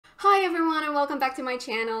Hi everyone and welcome back to my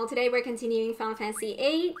channel. Today we're continuing Final Fantasy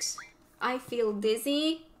VIII. I feel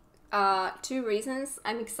dizzy. Two reasons.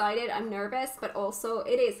 I'm excited, I'm nervous, but also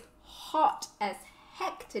it is hot as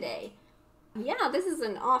heck today. Yeah, this is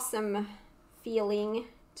an awesome feeling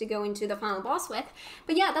to go into the final boss with.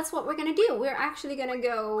 But yeah, that's what we're gonna do. We're actually gonna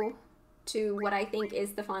go to what I think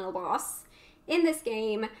is the final boss in this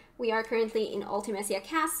game. We are currently in Ultimecia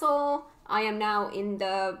Castle. I am now in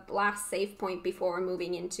the last save point before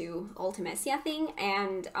moving into Ultimecia thing,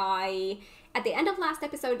 and at the end of last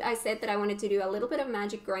episode, I said that I wanted to do a little bit of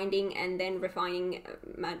magic grinding and then refining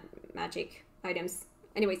magic items.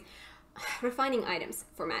 Anyways, refining items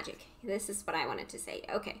for magic. This is what I wanted to say.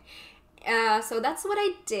 Okay, so that's what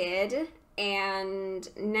I did, and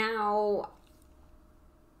now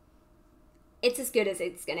it's as good as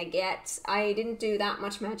it's gonna get. I didn't do that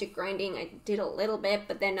much magic grinding. I did a little bit,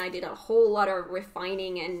 but then I did a whole lot of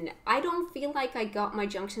refining, and I don't feel like I got my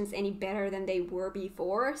junctions any better than they were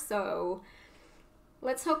before, so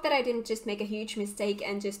let's hope that I didn't just make a huge mistake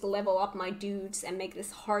and just level up my dudes and make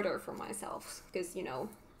this harder for myself, because, you know,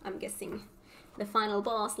 I'm guessing the final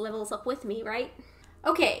boss levels up with me, right?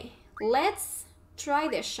 Okay, let's try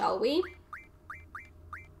this, shall we?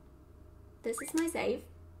 This is my save.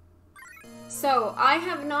 So, I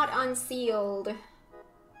have not unsealed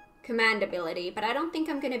command ability, but I don't think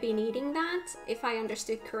I'm going to be needing that. If I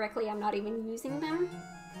understood correctly, I'm not even using them.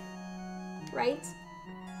 Right?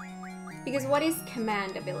 Because what is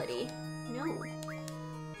command ability? No.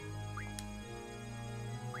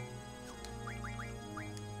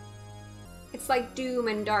 It's like Doom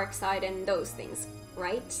and Darkside and those things,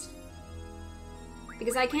 right?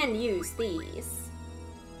 Because I can use these.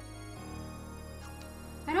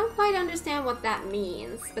 I don't quite understand what that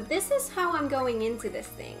means, but this is how I'm going into this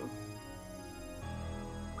thing.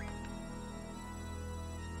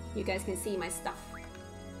 You guys can see my stuff.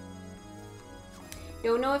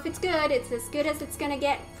 Don't know if it's good. It's as good as it's gonna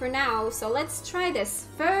get for now, so let's try this.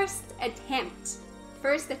 First attempt.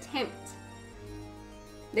 First attempt.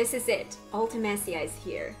 This is it. Ultimecia is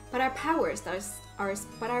here. But our powers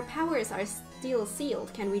are still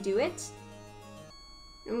sealed. Can we do it?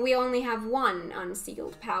 And we only have one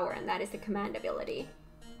unsealed power, and that is the command ability.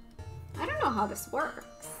 I don't know how this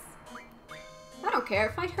works. I don't care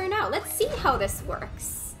if I turn out. Let's see how this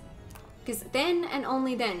works. Because then and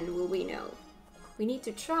only then will we know. We need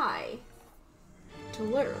to try to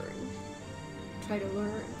learn. Try to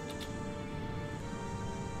learn.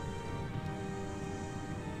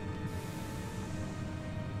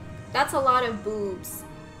 That's a lot of boobs.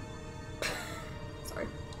 Sorry.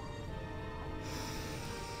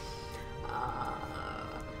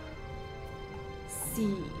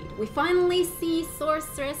 Seed. We finally see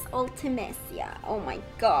Sorceress Ultimecia. Oh my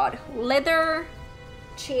god. Leather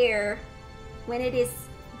chair when it is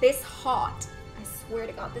this hot. I swear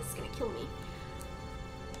to god, this is gonna kill me.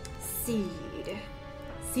 Seed.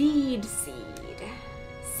 Seed, seed.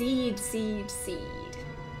 Seed, seed, seed.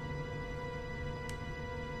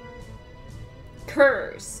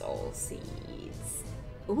 Curse all seeds.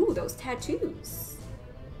 Ooh, those tattoos.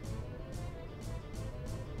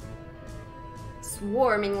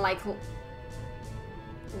 Swarming like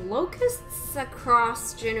locusts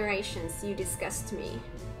across generations, you disgust me.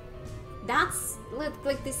 That's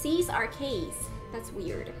like the seas are K's. That's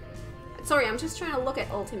weird. Sorry, I'm just trying to look at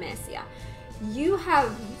Ultimecia. You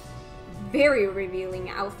have very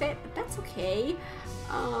revealing outfit, but that's okay.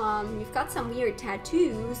 You've got some weird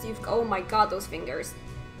tattoos. Oh my god, those fingers.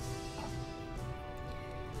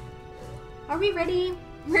 Are we ready?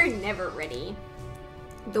 We're never ready.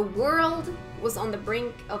 The world was on the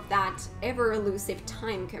brink of that ever-elusive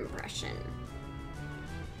time compression.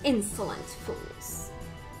 Insolent fools.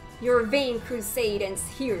 Your vain crusade ends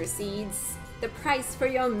here, seeds. The price for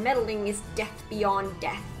your meddling is death beyond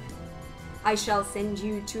death. I shall send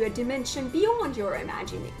you to a dimension beyond your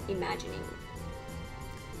imagining.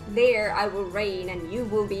 There I will reign and you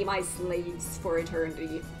will be my slaves for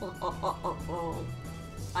eternity.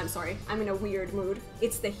 I'm sorry, I'm in a weird mood.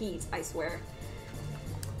 It's the heat, I swear.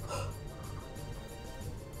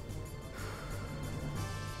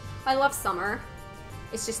 I love summer.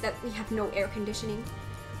 It's just that we have no air conditioning.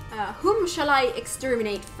 Whom shall I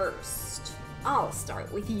exterminate first? I'll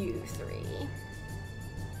start with you three.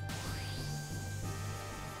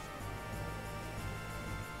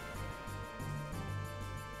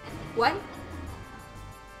 What?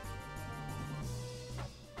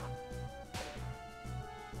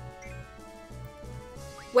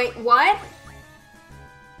 Wait, what?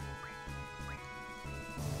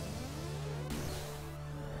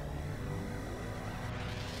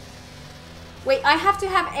 Wait, I have to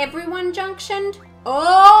have everyone junctioned?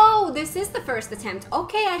 Oh this is the first attempt.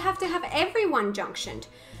 Okay, I have to have everyone junctioned.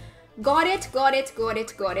 Got it, got it, got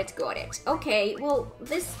it, got it, got it. Okay, well,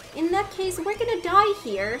 in that case, we're gonna die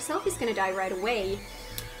here. Selfie's gonna die right away.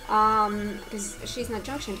 Because she's not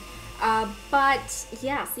junctioned. But,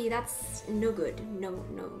 yeah, see, that's no good. No.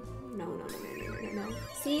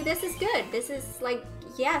 See, this is good. This is like,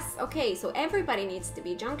 yes, okay, so everybody needs to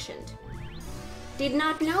be junctioned. Did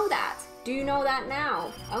not know that. Do you know that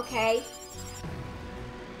now? Okay.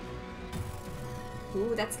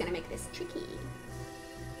 Ooh, that's gonna make this tricky.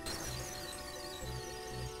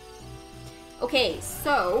 Okay,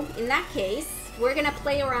 so in that case, we're gonna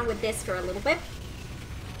play around with this for a little bit.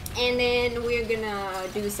 And then we're gonna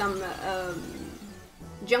do some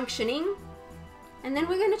junctioning. And then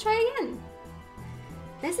we're gonna try again.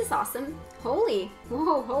 This is awesome. Holy.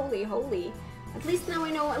 Whoa, holy. At least now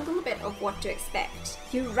I know a little bit of what to expect.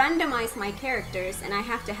 You randomize my characters and I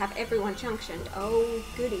have to have everyone junctioned. Oh,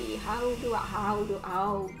 goody. Oh,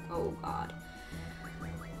 God.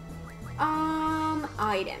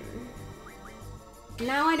 Item.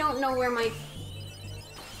 Now I don't know where my...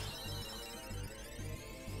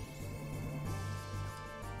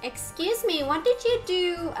 Excuse me, what did you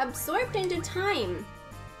do? Absorbed into time.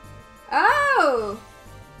 Oh!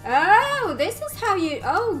 Oh, this is how you...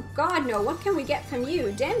 Oh, God, no. What can we get from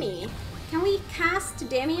you? Demi. Can we cast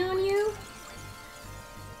Demi on you?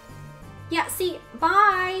 Yeah, see,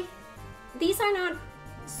 bye. These are not...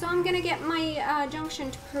 So I'm gonna get my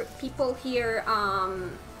junctioned people here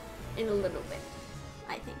in a little bit,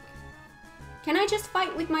 I think. Can I just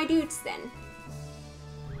fight with my dudes then?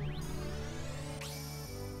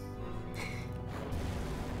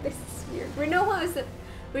 This is weird.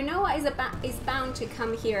 Renoa is bound to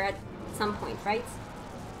come here at some point, right?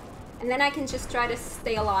 And then I can just try to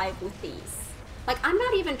stay alive with these. Like, I'm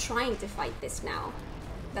not even trying to fight this now.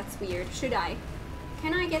 That's weird. Should I?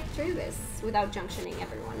 Can I get through this without junctioning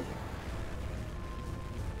everyone?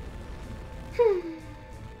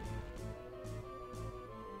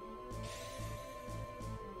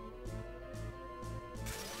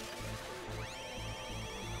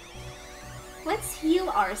 Let's heal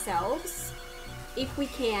ourselves, if we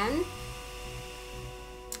can.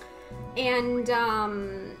 And,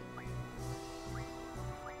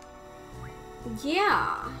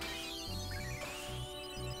 yeah.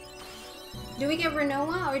 Do we get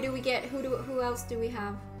Renoa, or do we get, who else do we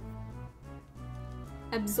have?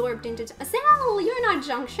 Absorbed into... Zell, you're not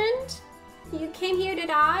junctioned. You came here to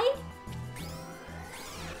die?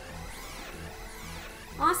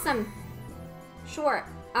 Awesome. Sure.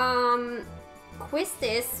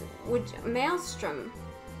 Quistis would... Maelstrom.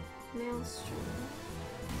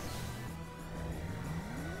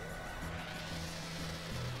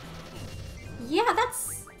 Yeah,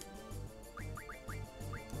 that's...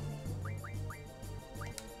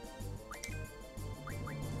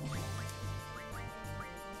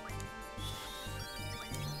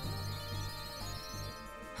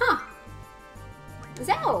 Huh.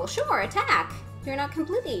 Zell, sure, attack. You're not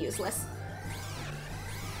completely useless.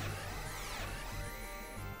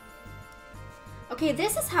 Okay,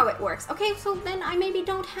 this is how it works. Okay, so then I maybe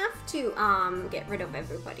don't have to get rid of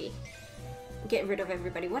everybody.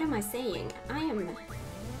 What am I saying? I am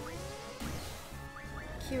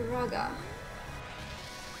Kiraga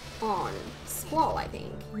on Squall, I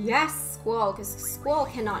think. Yes, Squall, because Squall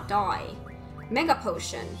cannot die. Mega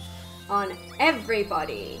Potion on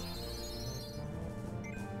everybody.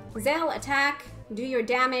 Zell, attack. Do your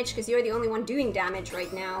damage, because you're the only one doing damage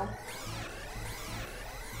right now.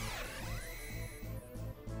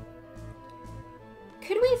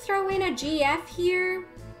 Could we throw in a GF here?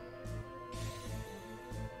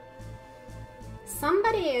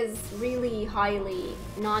 Somebody is really highly...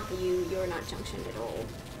 Not you, you're not junctioned at all.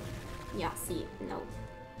 Yeah, see, no.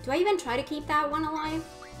 Do I even try to keep that one alive?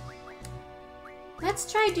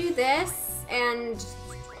 Let's try do this and...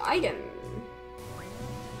 Item.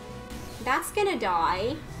 That's gonna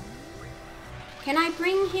die. Can I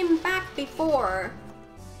bring him back before...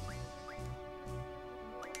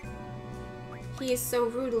 He is so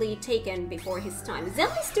rudely taken before his time.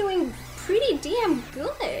 Zell is doing pretty damn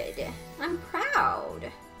good. I'm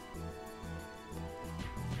proud.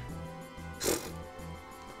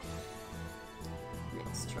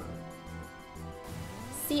 Maelstrom.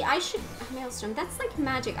 See, I should... Maelstrom, that's like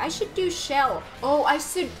magic. I should do Shell. Oh, I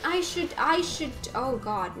should... Oh,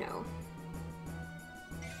 God, no.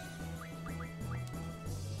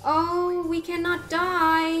 Oh, we cannot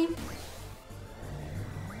die.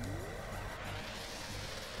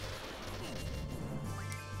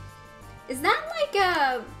 Is that like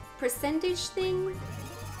a percentage thing?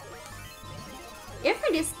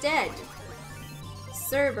 Ifrit is dead.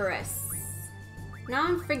 Cerberus. Now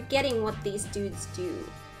I'm forgetting what these dudes do.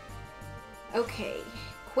 Okay,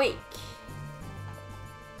 Quake.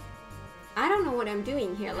 I don't know what I'm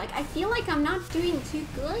doing here. Like, I feel like I'm not doing too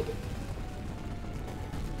good.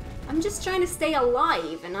 I'm just trying to stay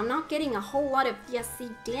alive, and I'm not getting a whole lot of, see,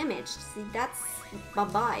 damage. See, that's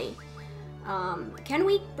bye-bye. Can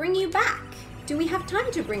we bring you back? Do we have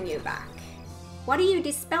time to bring you back? What are you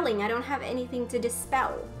dispelling? I don't have anything to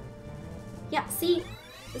dispel. Yeah, see,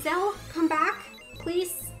 Zell, come back,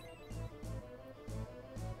 please.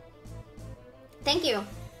 Thank you.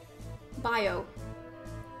 Bio.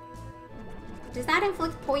 Does that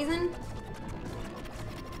inflict poison?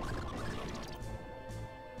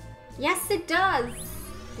 Yes, it does.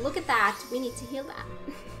 Look at that. We need to heal that.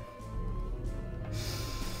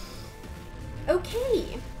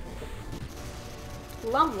 Okay.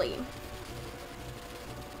 Lovely.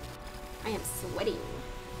 I am sweating.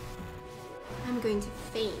 I'm going to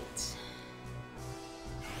faint.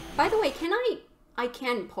 By the way, can I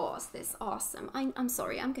can pause this. Awesome. I'm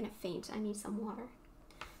sorry. I'm gonna faint. I need some water.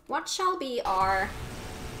 What shall be our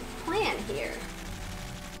plan here?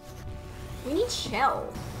 We need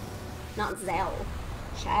Shell. Not Zell.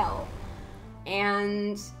 Shell.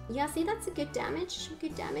 And yeah, see, that's a good damage.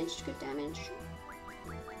 Good damage. Good damage.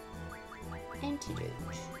 Antidote.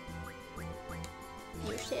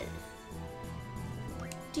 Yourself.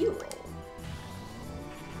 Duel.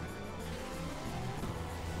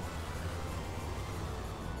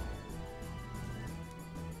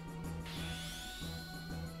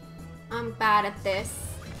 I'm bad at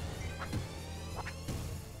this.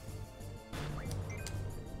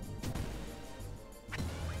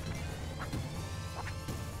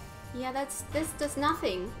 Yeah, this does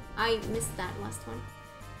nothing. I missed that last one.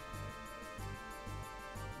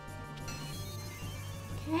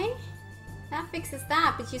 Okay, that fixes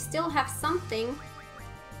that, but you still have something.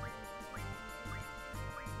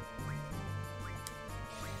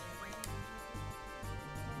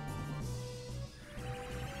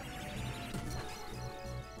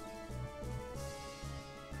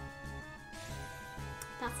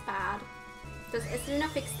 That's bad. Does Esuna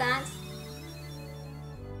fix that?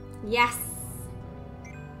 Yes!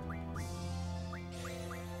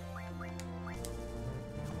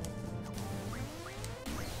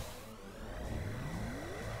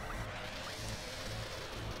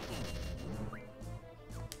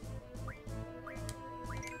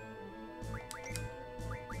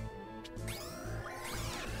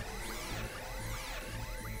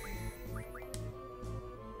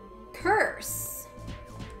 Curse!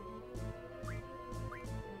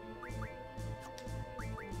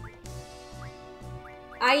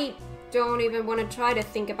 I don't even want to try to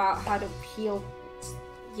think about how to heal.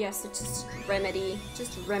 Yes, it's just remedy.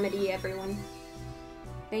 Just remedy, everyone.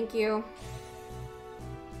 Thank you.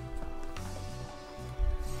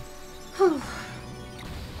 Oh,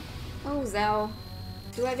 Zell.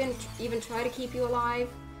 Do I even try to keep you alive?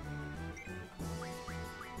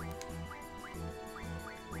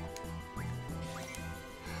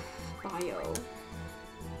 Bio.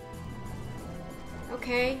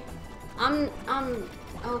 Okay.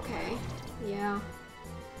 Okay. Yeah.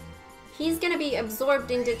 He's gonna be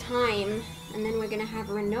absorbed into time, and then we're gonna have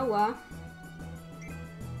Renoa.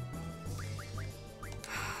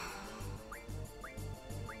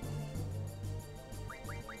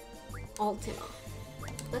 Ultima.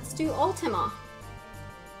 Let's do Ultima.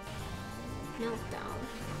 Meltdown.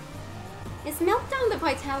 Is Meltdown the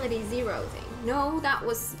Vitality 0 thing? No, that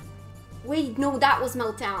was... Wait, no, that was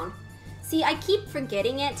Meltdown. See, I keep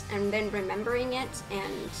forgetting it and then remembering it,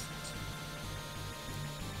 and...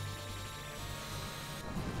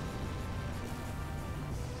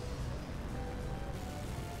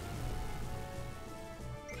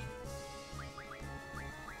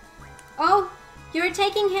 Oh, you're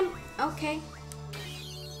taking him... Okay.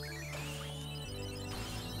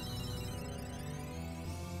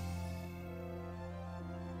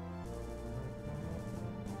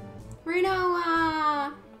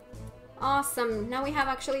 Renoa! Awesome. Now we have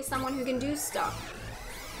actually someone who can do stuff.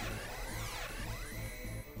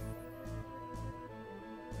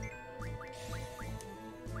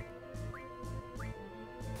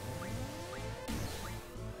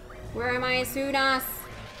 Where am I, Sudas?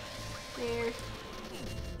 There.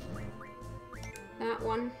 That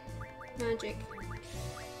one. Magic.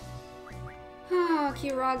 Ah,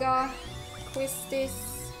 Kiraga.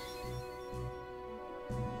 Quistis.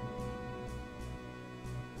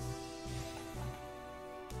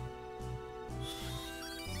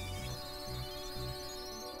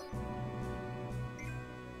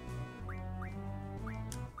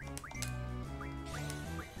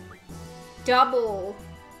 Double.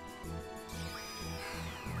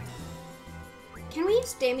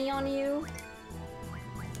 use Demi on you.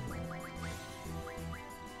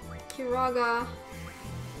 Kiraga.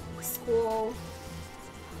 Squall.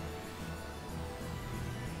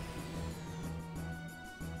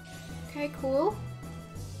 Okay, cool.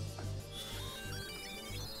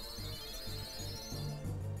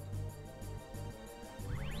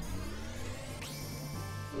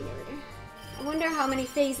 Weird. I wonder how many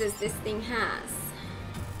phases this thing has.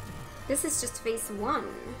 This is just phase 1.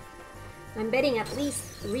 I'm betting at least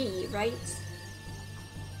 3, right?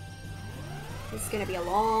 This is gonna be a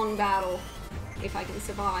long battle if I can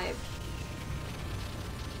survive.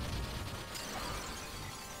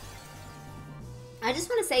 I just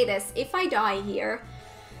want to say this, if I die here,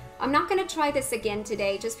 I'm not gonna try this again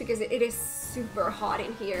today just because it is super hot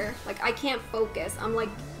in here. Like, I can't focus. I'm like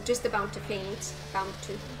just about to faint. Bound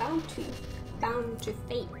to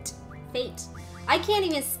fate. I can't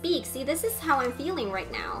even speak. See, this is how I'm feeling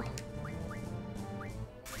right now.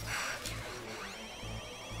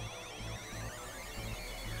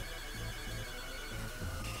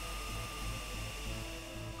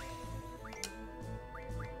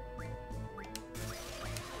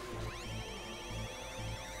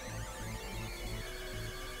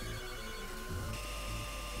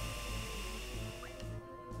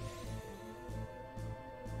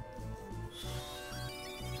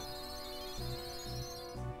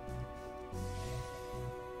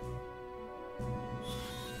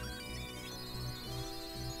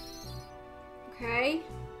 Okay.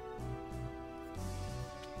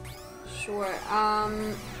 Sure,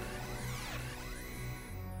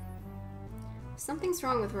 something's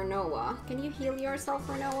wrong with Renoa. Can you heal yourself,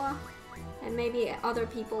 Renoa? And maybe other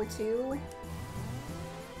people too?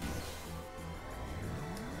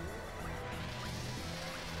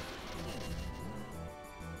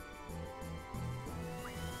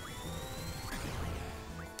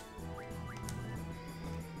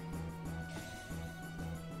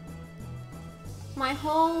 My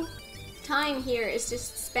whole time here is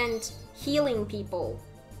just spent healing people.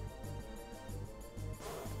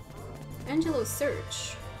 Angelo,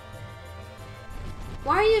 search.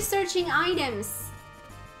 Why are you searching items?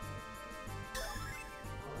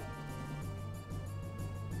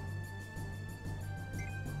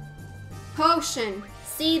 Potion.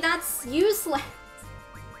 See, that's useless.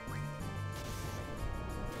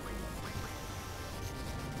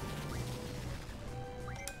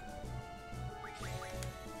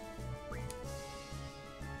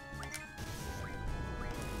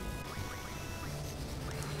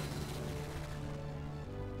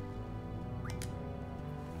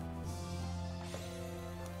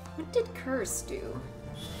 What did Curse do?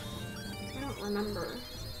 I don't remember.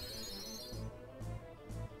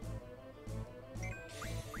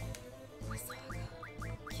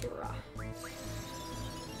 Kira.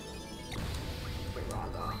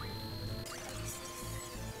 Kiraga.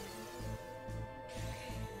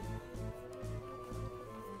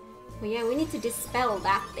 Oh yeah, we need to dispel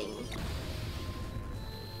that thing.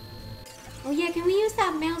 Oh yeah, can we use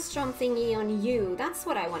that maelstrom thingy on you? That's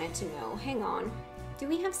what I wanted to know. Hang on. Do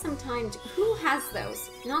we have some time to... Who has those?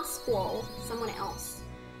 Not Squall. Someone else.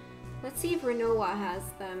 Let's see if Renoa has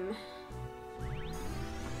them.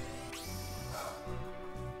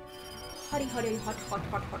 Hotty, hotty, hot, hot,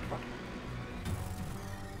 hot, hot, hot.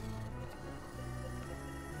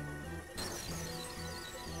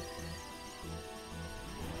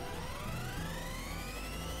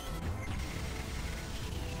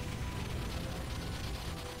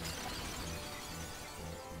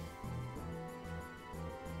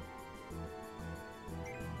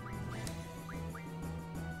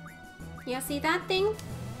 Yeah, see that thing?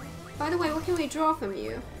 By the way, what can we draw from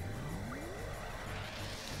you?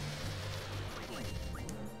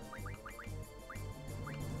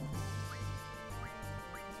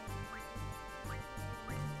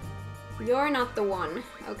 You're not the one,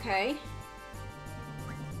 okay.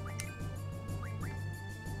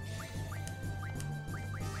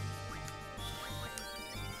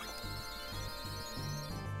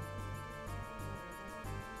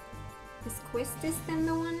 Is Quistis then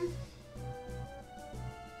the one?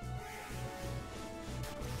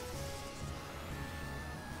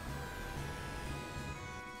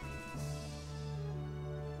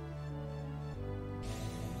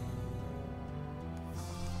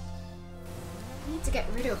 To get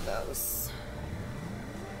rid of those.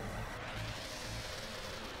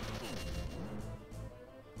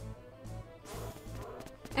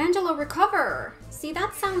 Angelo, recover! See,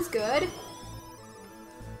 that sounds good.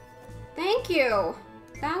 Thank you!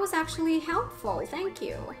 That was actually helpful, thank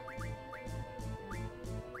you.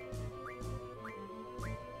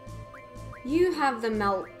 You have the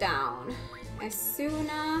meltdown.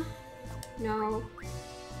 Asuna. No.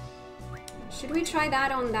 Should we try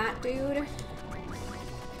that on that dude?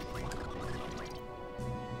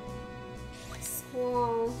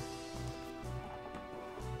 Whoa.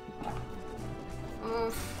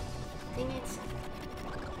 Oh, dang it.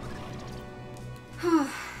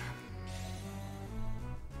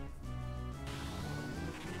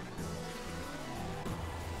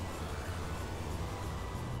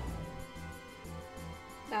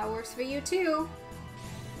 That works for you too.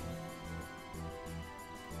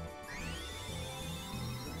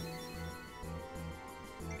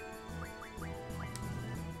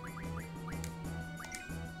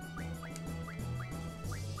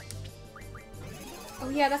 Oh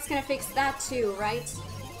yeah, that's gonna fix that too, right?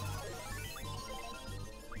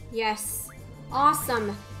 Yes.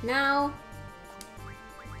 Awesome. Now...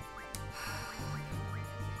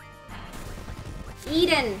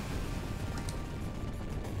 Eden!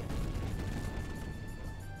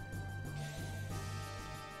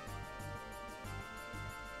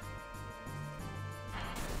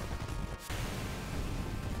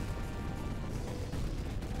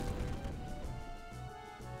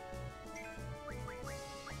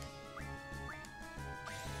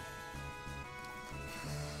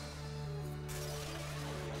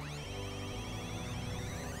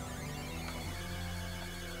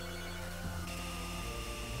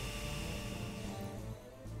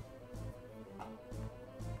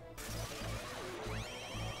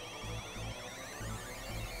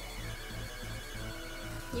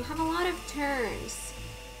 You have a lot of turns.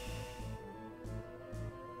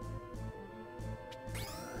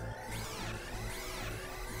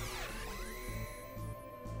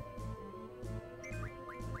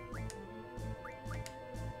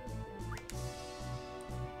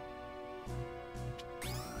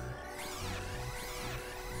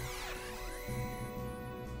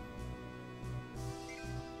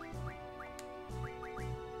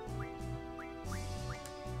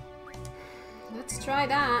 Let's try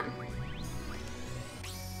that.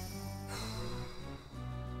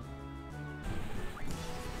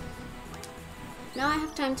 Now I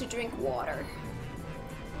have time to drink water.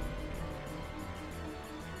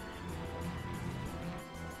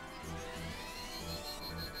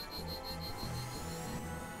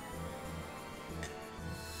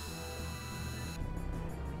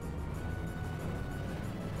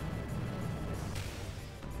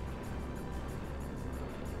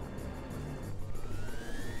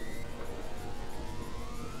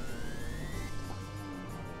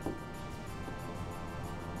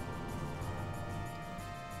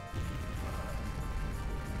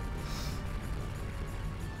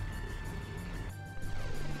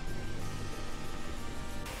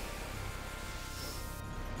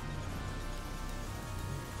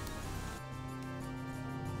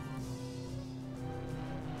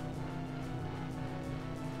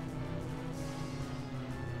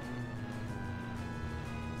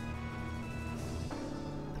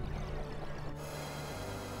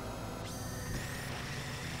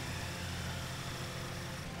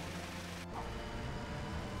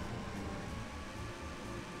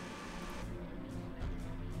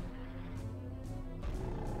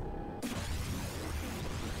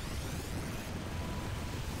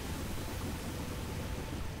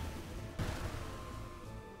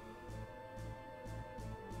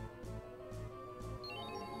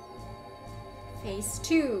 Phase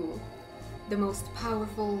 2. The most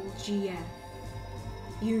powerful GM.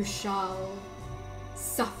 You shall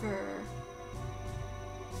suffer.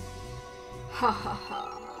 Ha ha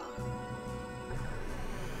ha.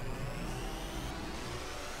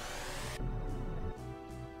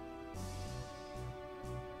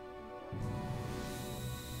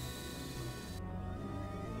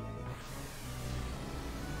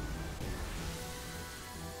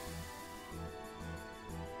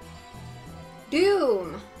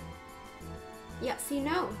 Doom! Yeah, see,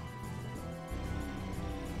 no.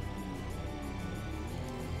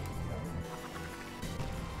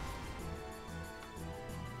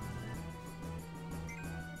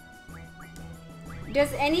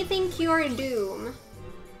 Does anything cure Doom?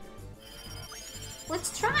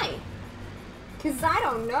 Let's try. Cause I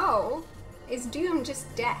don't know. Is Doom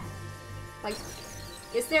just death? Like,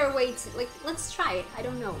 is there a way to, like, let's try it. I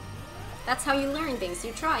don't know. That's how you learn things.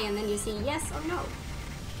 You try and then you see yes or no.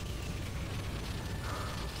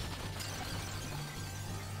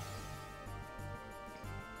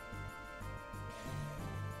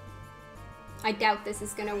 I doubt this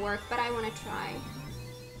is gonna work, but I wanna try.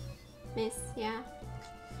 Miss, yeah.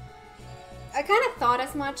 I kind of thought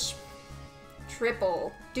as much.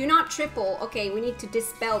 Triple. Do not triple. Okay, we need to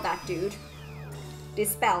dispel that dude.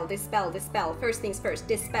 Dispel, dispel, dispel. First things first,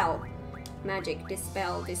 dispel. Magic,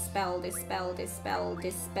 dispel, dispel, dispel, dispel,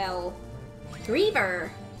 dispel. Griever!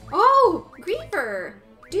 Oh! Griever!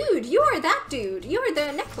 Dude, you are that dude. You are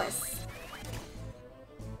the necklace.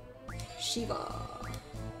 Shiva.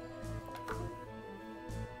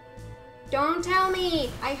 Don't tell me!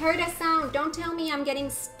 I heard a sound. Don't tell me I'm getting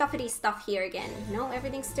stuffity stuff here again. No,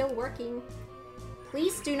 everything's still working.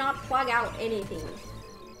 Please do not plug out anything.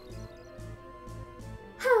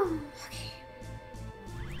 Okay.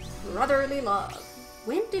 Brotherly love.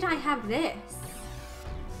 When did I have this?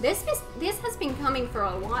 This has been coming for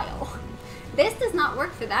a while. This does not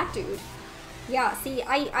work for that dude. Yeah, see,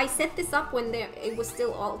 I set this up when it was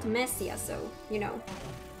still alt Messia, so, you know.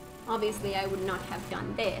 Obviously, I would not have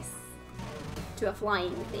done this to a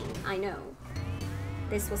flying thing, I know.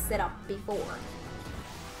 This was set up before.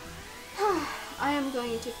 I am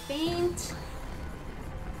going to faint.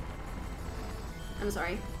 I'm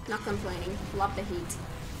sorry, not complaining. Love the heat.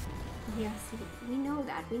 Yes, we know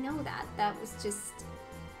that, we know that. That was just...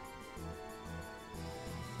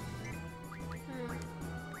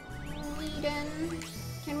 Eden.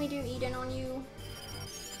 Can we do Eden on you?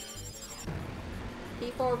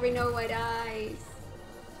 Before Rinoa dies.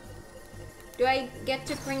 Do I get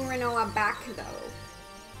to bring Rinoa back though?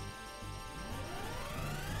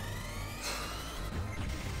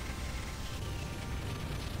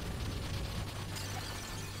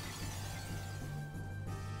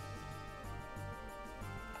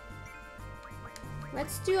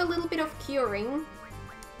 Let's do a little bit of curing.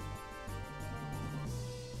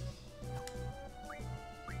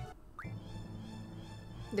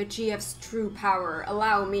 The GF's true power,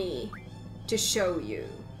 allow me to show you.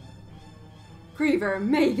 Griever,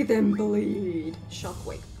 make them bleed.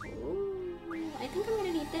 Shockwave. Ooh, I think I'm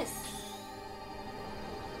gonna need this.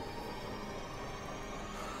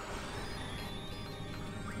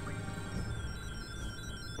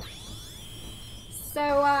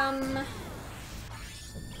 So,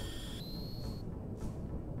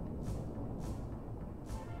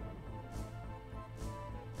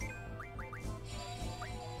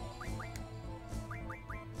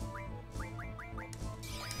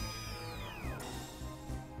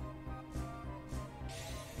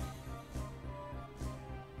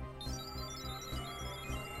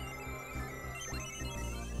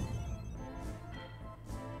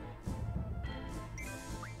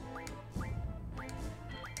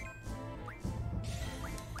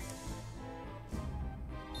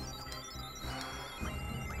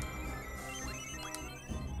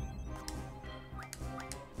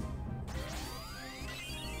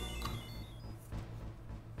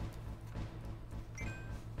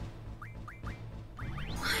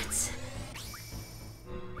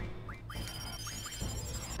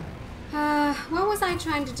 what was I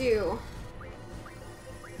trying to do?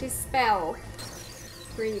 Dispel.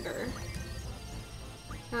 Griever.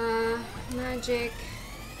 Magic.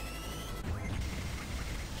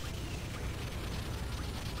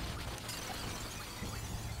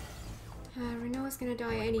 Renoa's gonna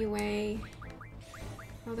die anyway.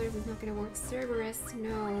 Others is not gonna work. Cerberus,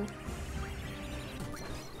 no.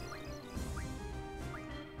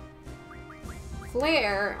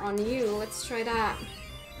 Flare on you, let's try that.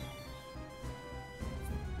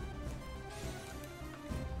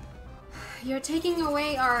 You're taking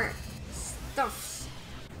away our stuff.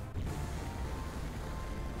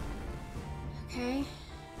 Okay.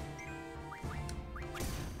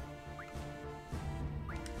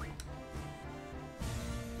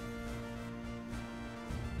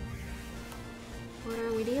 What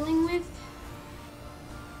are we dealing with?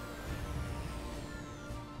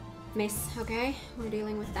 Miss, okay. We're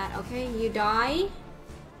dealing with that. Okay, you die.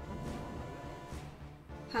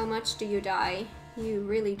 How much do you die? You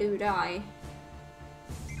really do die.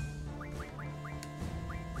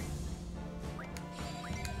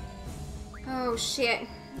 Oh shit.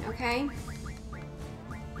 Okay.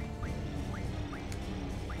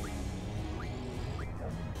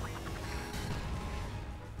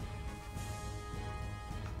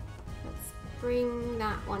 Let's bring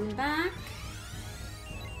that one back.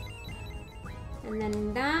 And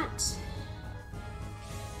then that.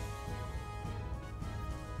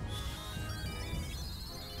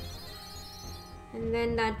 And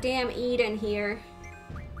then that damn Eden here.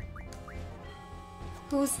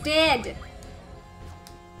 Who's dead?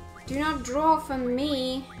 Do not draw from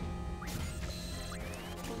me.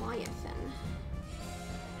 Leviathan.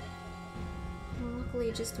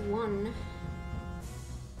 Luckily just one.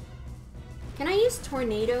 Can I use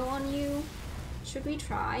Tornado on you? Should we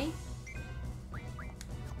try?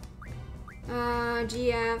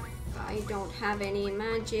 GF, I don't have any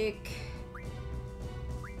magic.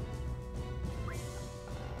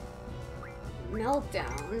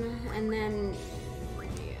 meltdown, and then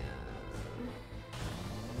yeah.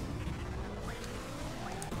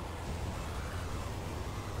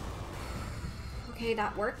 Okay,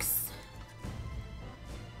 that works.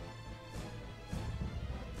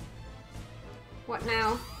 What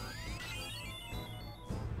now?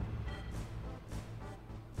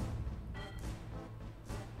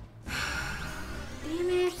 Damn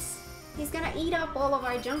it! He's gonna eat up all of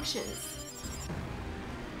our junctions.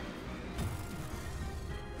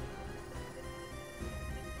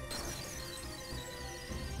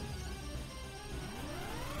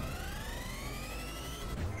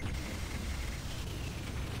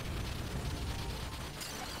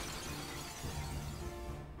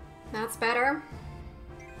 That's better.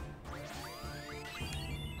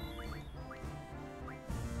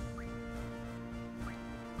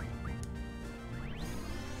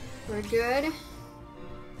 We're good.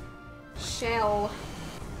 Shell.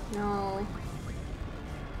 No.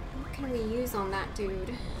 What can we use on that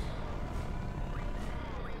dude?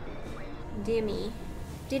 Demi.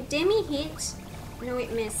 Did Demi hit? No,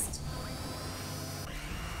 it missed.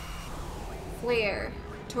 Flare.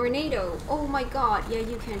 Tornado. Oh my god. Yeah,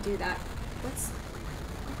 you can't do that.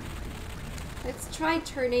 Let's try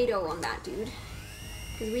tornado on that dude.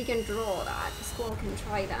 Because we can draw that. The squall can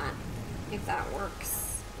try that. If that works.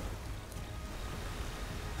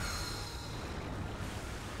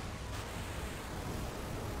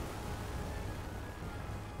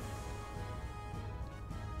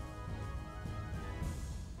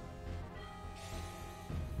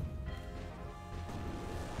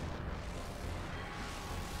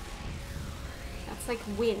 Like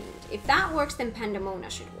wind. If that works, then Pandemona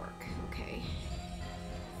should work. Okay.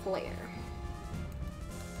 Flare.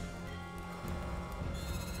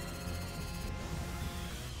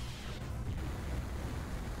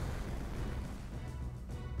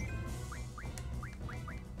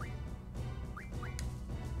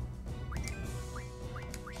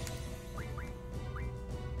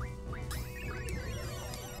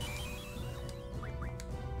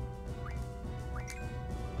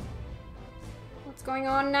 What's going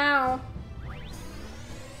on now?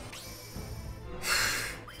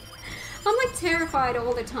 I'm like terrified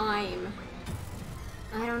all the time.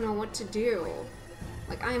 I don't know what to do.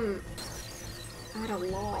 Like I'm at a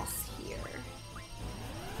loss here.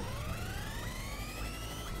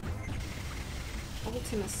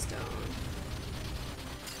 Ultima Stone.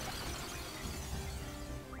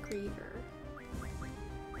 Griever.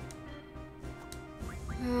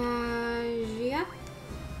 Yeah.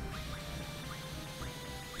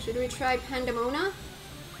 Should we try Pandemona?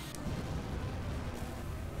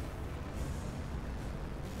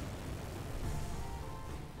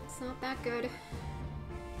 It's not that good.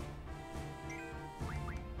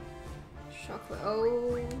 Chocolate.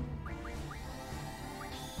 Oh.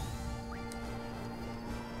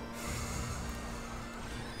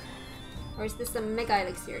 Or is this a Mega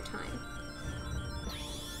Elixir time?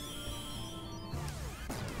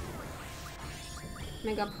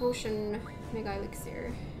 Mega Potion, Mega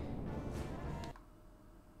Elixir.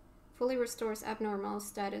 Fully restores abnormal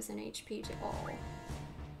status and HP to all.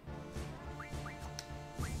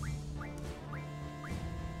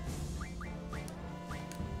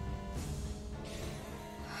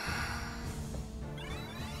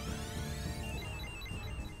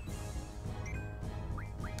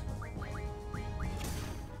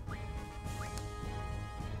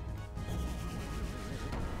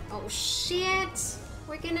 Oh shit!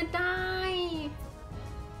 We're gonna die!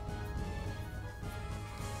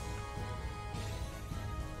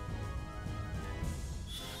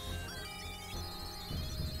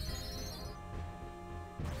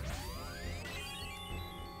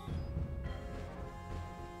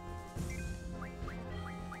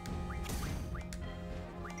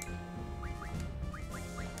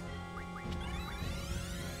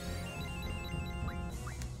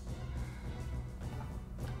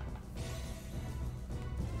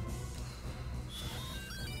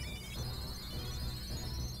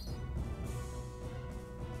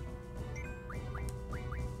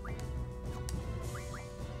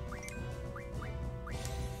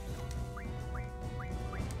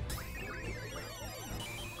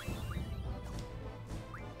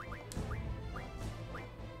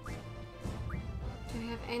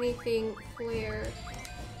 Anything Flare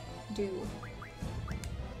do?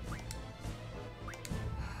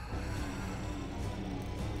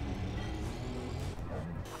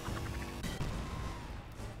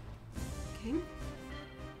 Okay.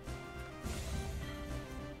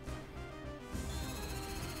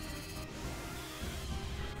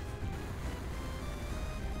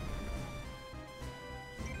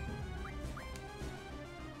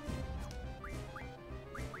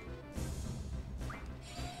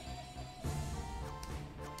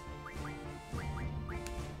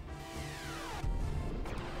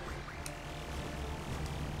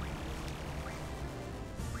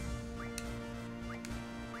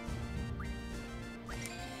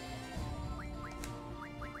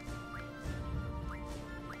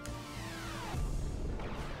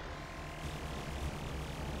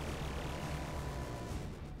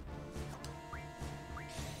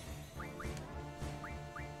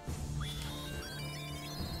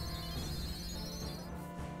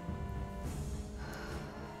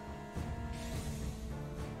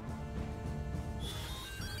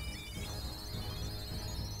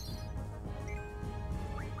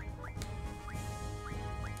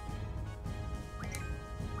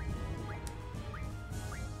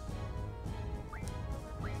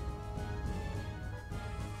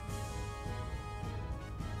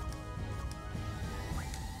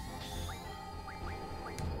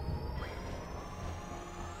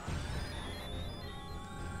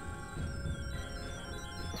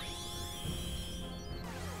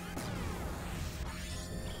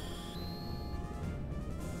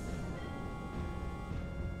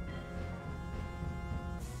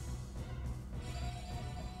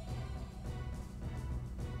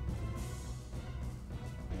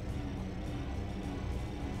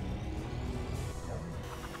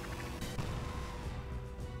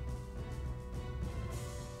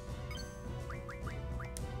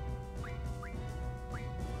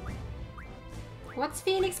 What's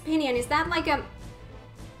Phoenix Pinion? Is that like a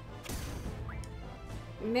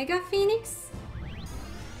Mega Phoenix?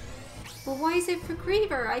 Well, why is it for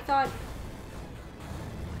Griever? I thought...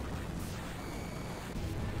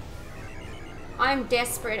 I'm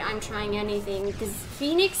desperate. I'm trying anything. Does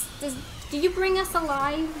Phoenix... Do you bring us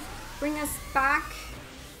alive? Bring us back?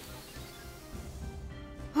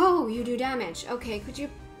 Oh, you do damage. Okay, could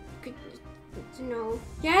you... No.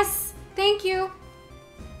 Yes! Thank you!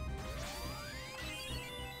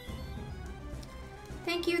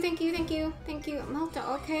 Thank you, thank you, thank you, thank you. Malta,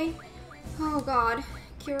 okay. Oh god.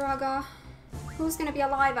 Kiraga. Who's gonna be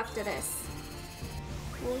alive after this?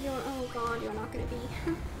 Oh god, you're not gonna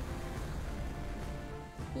be.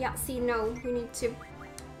 Yeah, see, no. We need to...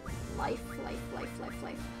 Life, life, life, life,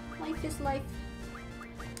 life. Life is life.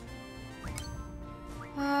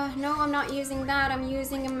 No, I'm not using that. I'm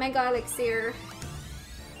using a Mega Elixir.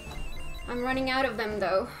 I'm running out of them,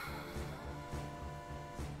 though.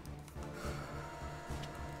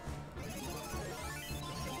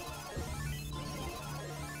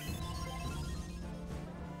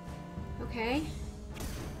 Okay.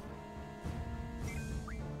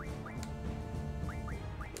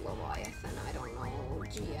 Leviathan, I don't know.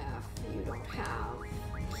 GF, you don't have.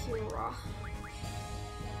 Kira.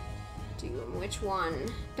 Doom, which one?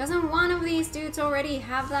 Doesn't one of these dudes already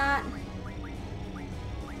have that? Do we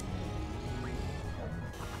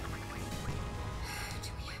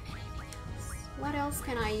have anything else? What else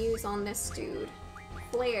can I use on this dude?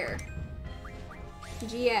 Flare.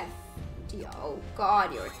 GF. Oh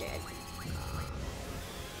god, you're dead.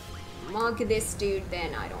 Mug this dude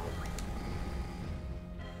then, I don't...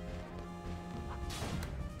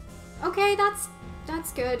 Okay, that's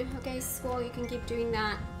good. Okay, Squall, you can keep doing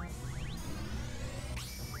that.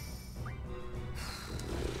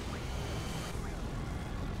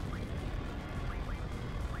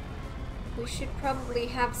 We should probably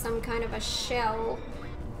have some kind of a shell.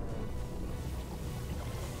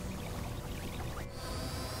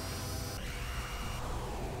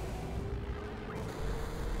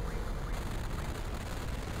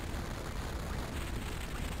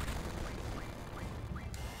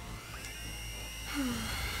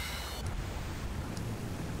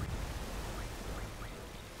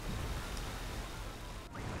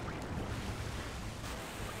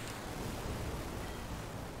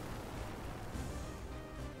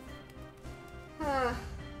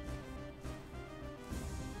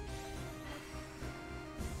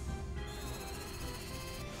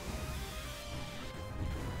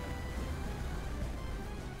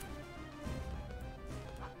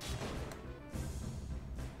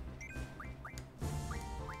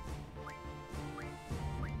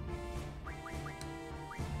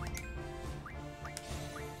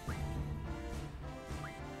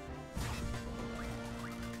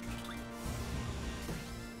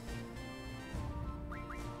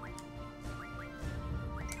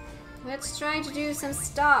 Let's try to do some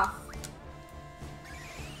stuff.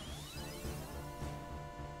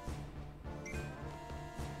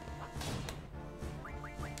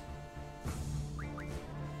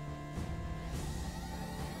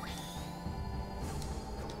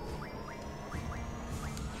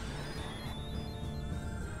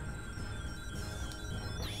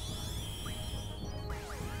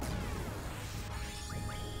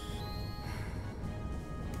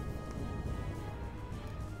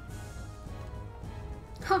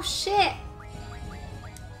 Oh shit!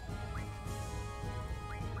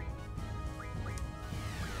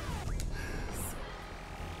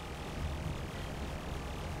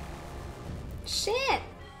 Shit!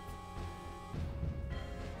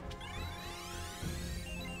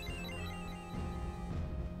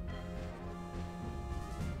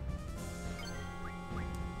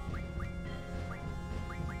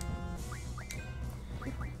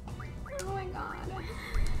 Oh my god.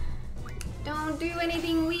 Don't do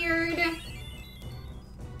anything weird.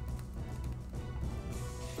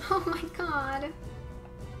 Oh my god.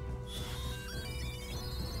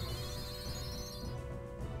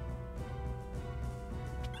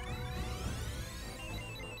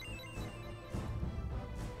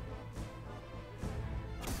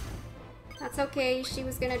 That's okay, she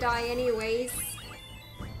was gonna die anyways.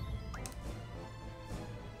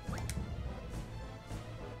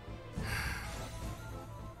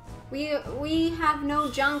 We have no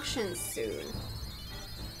junctions soon.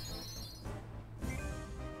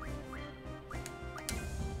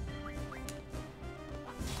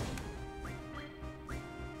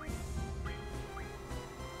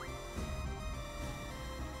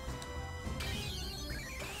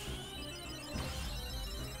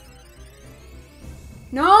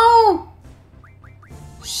 No!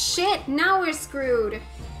 Shit! shit, now we're screwed.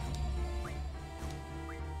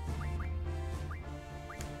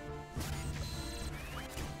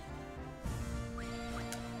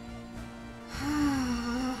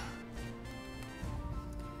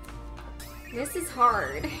 This is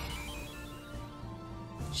hard.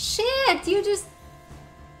 Shit, you just...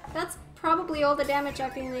 That's probably all the damage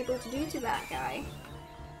I've been able to do to that guy.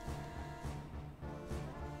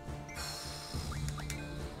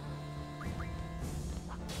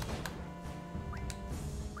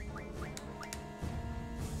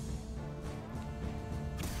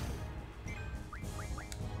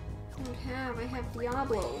 I have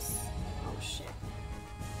Diablos. Oh shit.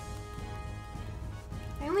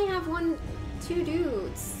 I only have two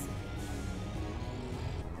dudes.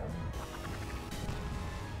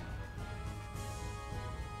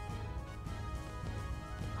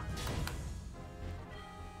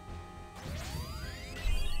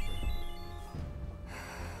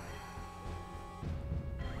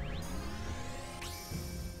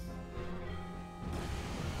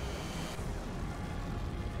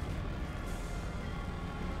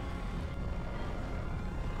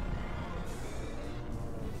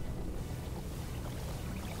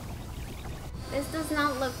 This does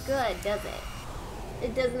not look good, does it?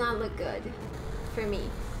 It does not look good for me.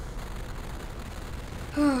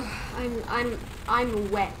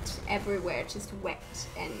 I'm wet everywhere, just wet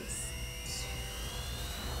and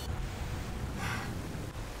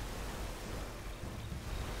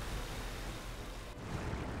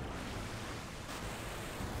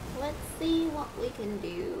let's see what we can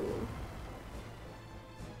do.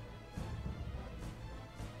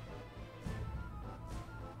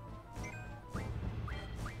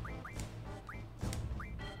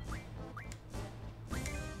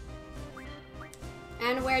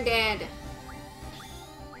 And we're dead.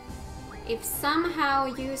 If somehow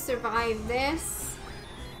you survive this,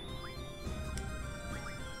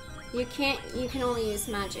 you can only use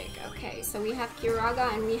magic. Okay, so we have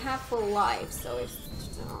Kiraga and we have full life. So if,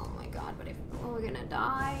 oh my god, but if, oh, we're gonna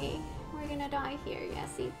die. We're gonna die here. Yeah,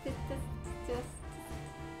 see, this.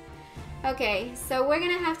 Okay, so we're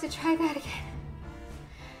gonna have to try that again.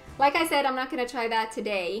 Like I said, I'm not gonna try that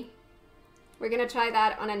today. We're gonna try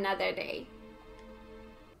that on another day.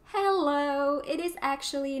 Hello, it is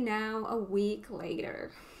actually now a week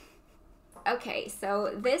later. Okay,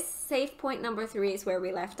 so this save point number 3 is where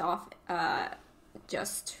we left off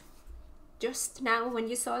just now when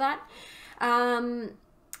you saw that.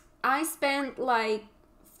 I spent like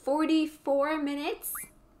 44 minutes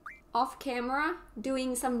off camera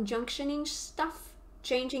doing some junctioning stuff,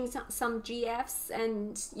 changing some GFs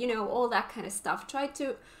and, you know, all that kind of stuff. Tried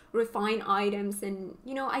to refine items and,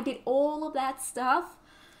 you know, I did all of that stuff.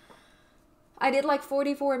 I did like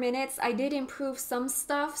 44 minutes. I did improve some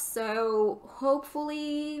stuff, so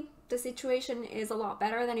hopefully the situation is a lot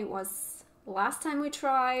better than it was last time we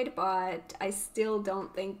tried, but I still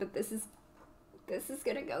don't think that this is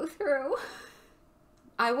gonna go through.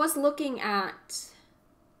 I was looking at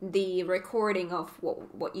the recording of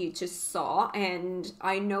what you just saw, and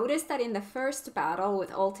I noticed that in the first battle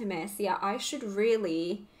with Ultimecia, I should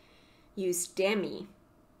really use Demi.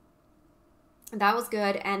 That was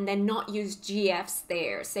good, and then not use GFs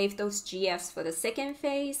there. Save those GFs for the second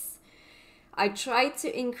phase. I tried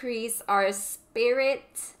to increase our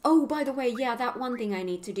spirit. Oh, by the way, yeah, that one thing I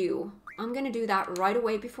need to do. I'm gonna do that right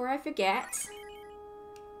away before I forget.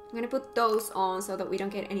 I'm gonna put those on so that we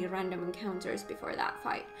don't get any random encounters before that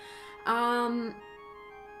fight.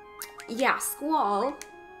 Yeah, Squall.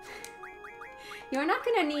 You're not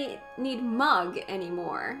gonna need Mug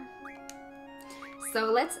anymore. So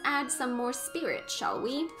let's add some more spirit, shall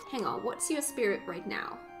we? Hang on, what's your spirit right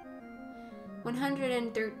now?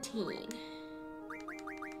 113.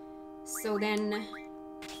 So then...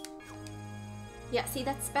 Yeah, see,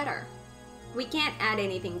 that's better. We can't add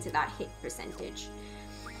anything to that hit percentage.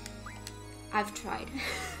 I've tried.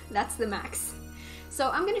 That's the max. So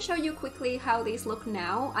I'm gonna show you quickly how these look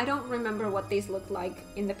now. I don't remember what these looked like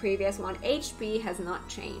in the previous one. HP has not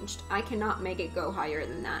changed. I cannot make it go higher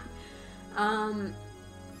than that.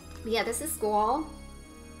 Yeah, this is Squall.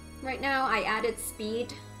 Right now I added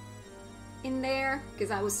speed in there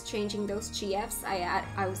because I was changing those GFs.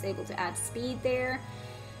 I was able to add speed there.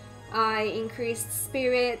 I increased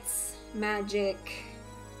spirits, magic.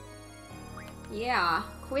 Yeah,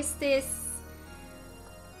 Quistis.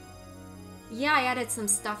 Yeah, I added some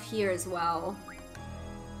stuff here as well.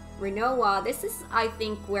 Rinoa, this is, I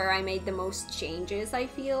think, where I made the most changes, I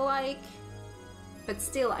feel like. But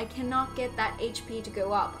still, I cannot get that HP to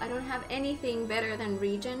go up. I don't have anything better than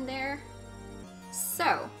regen there.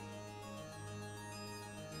 So.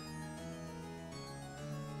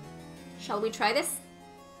 Shall we try this?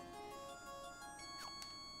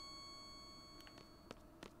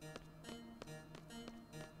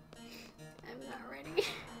 I'm not ready.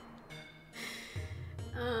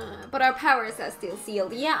 But our powers are still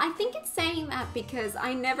sealed. Yeah, I think it's saying that because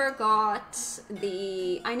I never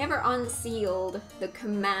unsealed the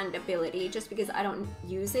command ability just because I don't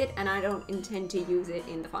use it and I don't intend to use it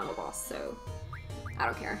in the final boss, so I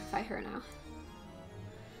don't care. Fight her now.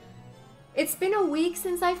 It's been a week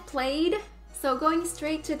since I've played, so going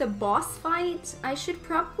straight to the boss fight, I should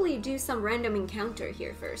probably do some random encounter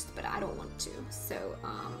here first, but I don't want to. So,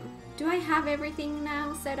 do I have everything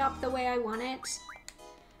now set up the way I want it?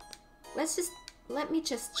 Let me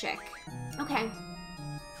just check. Okay.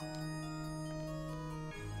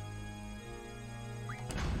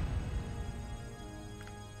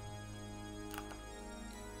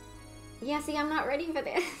 Yeah, see, I'm not ready for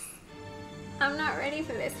this. I'm not ready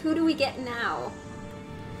for this. Who do we get now?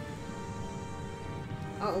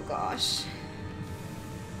 Oh gosh.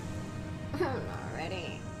 I'm not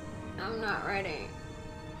ready. I'm not ready.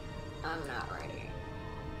 I'm not ready.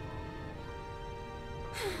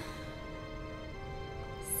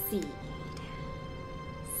 Seed.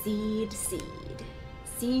 Seed, seed.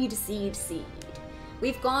 Seed, seed, seed.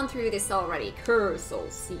 We've gone through this already.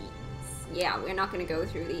 Cursal seeds. Yeah, we're not gonna go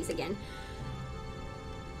through these again.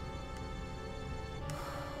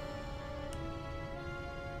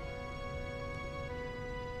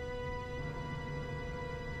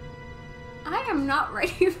 I am not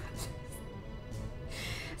ready for this.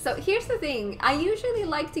 So here's the thing. I usually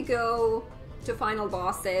like to go to final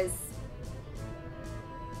bosses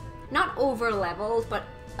not over leveled, but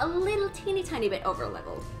a little teeny tiny bit over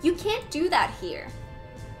leveled. You can't do that here.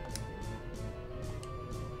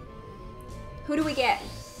 Who do we get?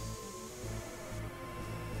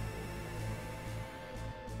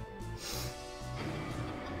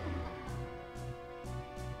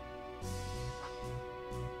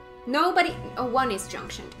 Nobody. Oh, one is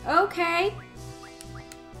junctioned. Okay.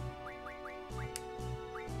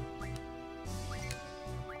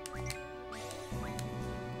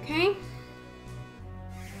 Okay.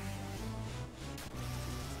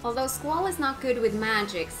 Although Squall is not good with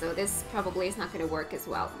magic, so this probably is not going to work as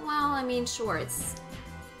well. Well, I mean, sure, it's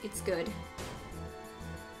good.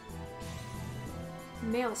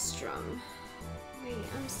 Maelstrom. Wait,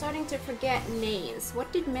 I'm starting to forget names.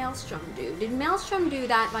 What did Maelstrom do? Did Maelstrom do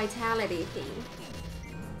that vitality thing?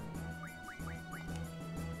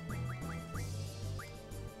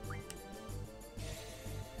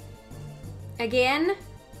 Again?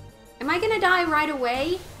 Am I gonna die right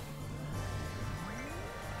away?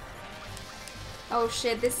 Oh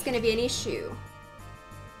shit, this is gonna be an issue.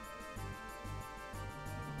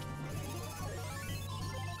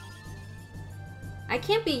 I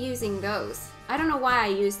can't be using those. I don't know why I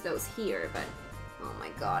used those here, but oh my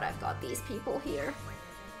god, I've got these people here.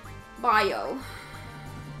 Bio.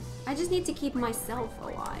 I just need to keep myself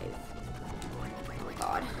alive. Oh my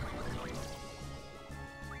god.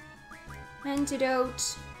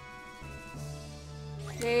 Antidote.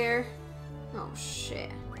 There. Oh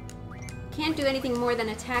shit. Can't do anything more than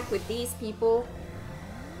attack with these people.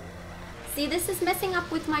 See, this is messing up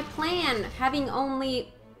with my plan, having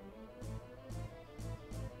only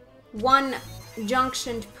one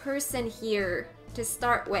junctioned person here to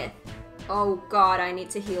start with. Oh god, I need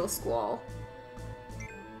to heal Squall.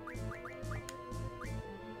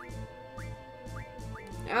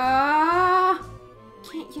 Can't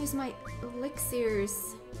use my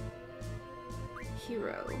elixirs.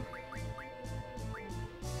 Hero.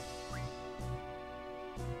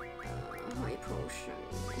 High potion.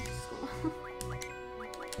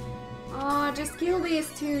 Oh, just kill these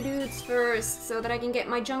two dudes first so that I can get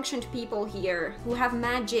my junctioned people here who have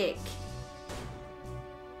magic.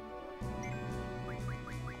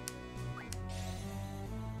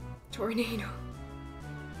 Tornado.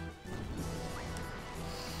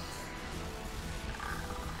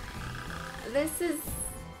 This is...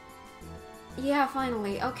 Yeah,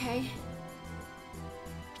 finally. Okay.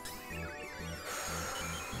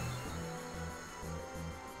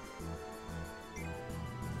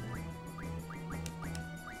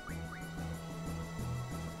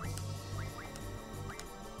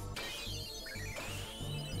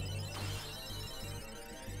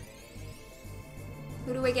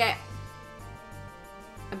 Who do we get?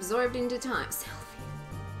 Absorbed into time. Selfie.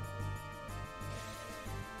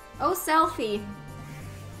 Oh, Selfie.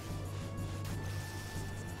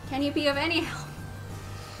 Can you be of any help?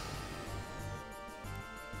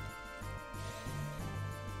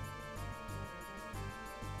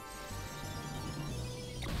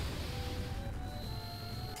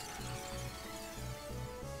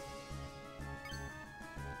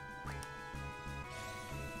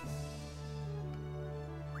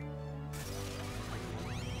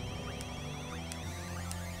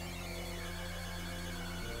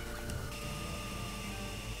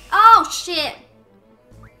 shit.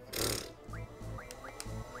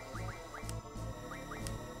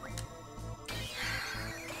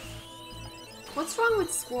 What's wrong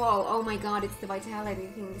with Squall? Oh my god, it's the vitality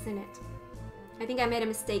thing, isn't it? I think I made a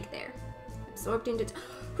mistake there. Absorbed into...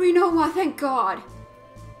 Rinoa, thank god!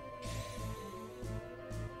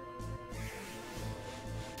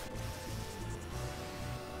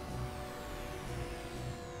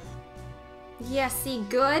 Yeah, see,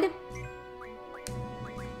 good.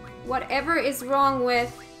 Whatever is wrong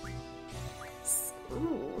with...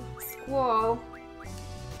 Ooh, Squall.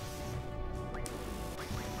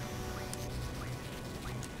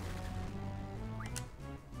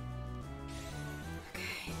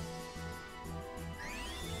 Okay.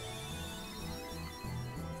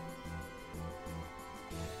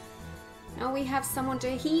 Now we have someone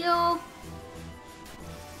to heal.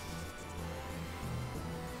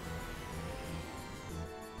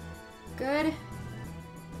 Good.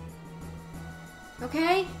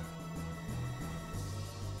 Okay.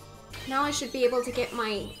 Now I should be able to get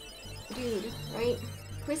my dude, right?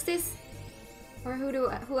 Who is this? Or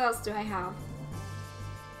who else do I have?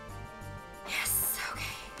 Yes,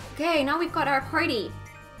 okay. Okay, now we've got our party.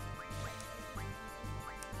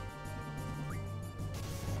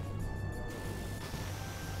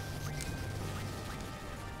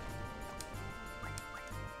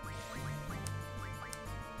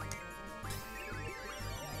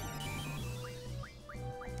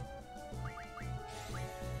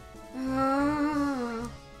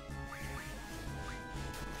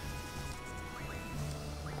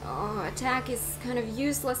 Attack is kind of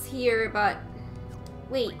useless here, but...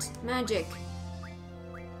 Wait, magic.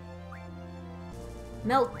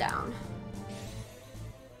 Meltdown.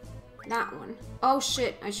 That one. Oh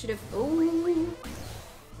shit, I should have... Oh.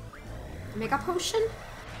 Mega potion?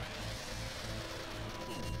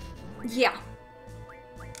 Yeah.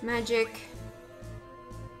 Magic.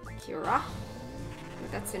 Cura.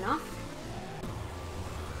 That's enough.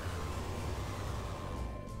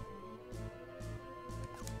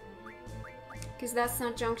 Because that's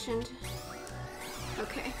not junctioned.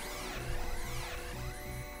 Okay.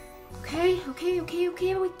 Okay,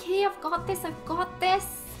 I've got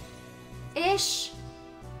this. Ish.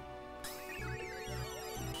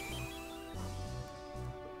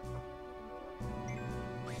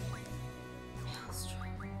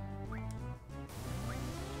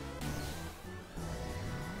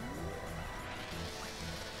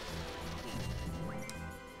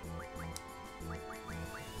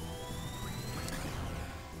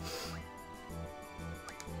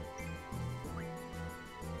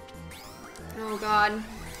 Oh god.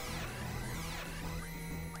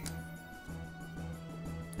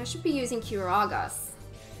 I should be using Curagas.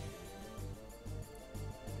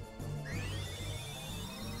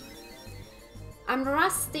 I'm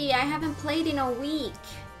rusty, I haven't played in a week.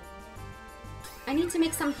 I need to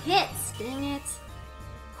make some hits, dang it.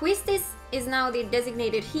 Quistis is now the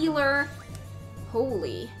designated healer.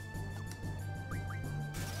 Holy.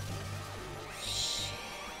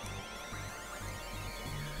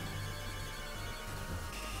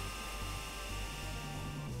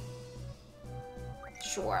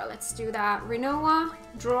 Sure, let's do that. Rinoa,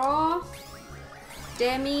 draw,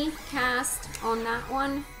 Demi, cast on that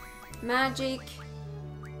one. Magic,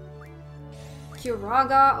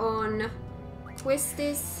 Curaga on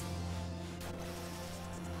Quistis.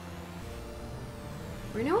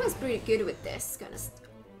 Rinoa is pretty good with this.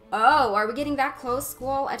 Oh, are we getting that close?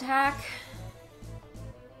 Squall attack.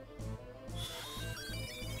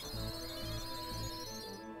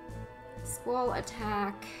 Squall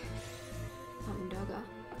attack. Hamdaga.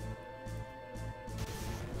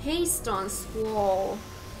 Haste on Squall.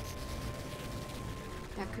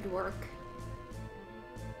 That could work.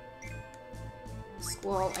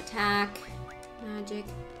 Squall attack. Magic.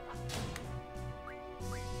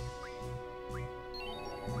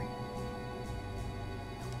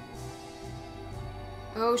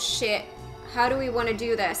 Oh shit. How do we want to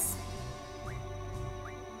do this?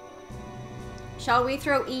 Shall we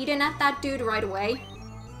throw Eden at that dude right away?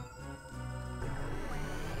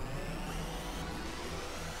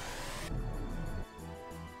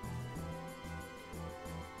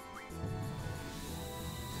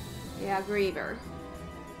 Yeah, Griever.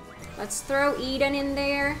 Let's throw Eden in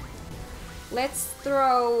there. Let's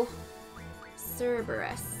throw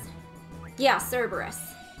Cerberus. Yeah, Cerberus.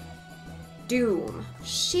 Doom.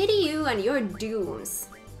 Shitty you and your Dooms.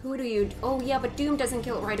 Who do you... Oh yeah, but Doom doesn't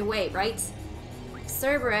kill right away, right?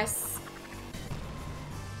 Cerberus.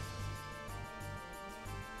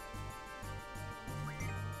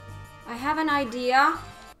 I have an idea.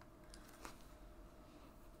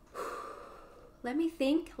 Let me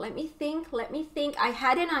think. I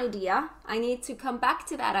had an idea. I need to come back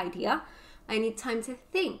to that idea. I need time to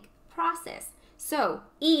think, process. So,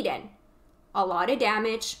 Eden, a lot of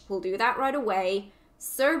damage. We'll do that right away.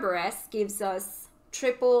 Cerberus gives us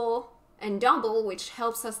triple and double, which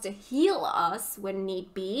helps us to heal us when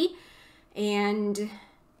need be. And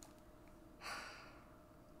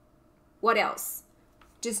what else?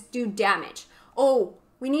 Just do damage. Oh,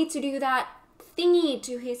 we need to do that thingy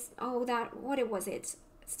to his, oh, that, what was it?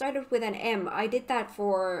 It started with an M. I did that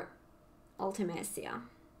for Ultimecia.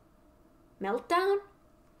 Meltdown?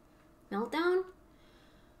 Meltdown?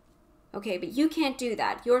 Okay, but you can't do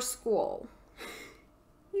that. You're Squall.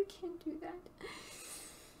 You can't do that.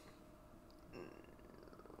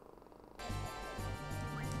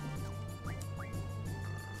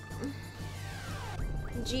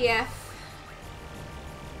 GF.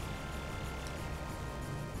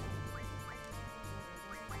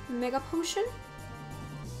 Mega Potion?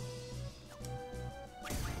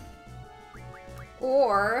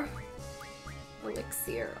 Or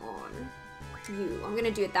Elixir on you. I'm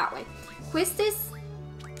gonna do it that way. Quistis,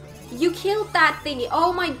 you killed that thingy.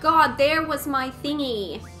 Oh my god, there was my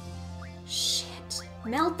thingy. Shit.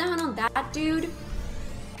 Meltdown on that dude.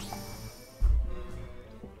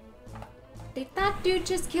 Did that dude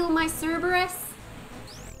just kill my Cerberus?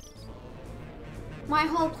 My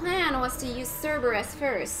whole plan was to use Cerberus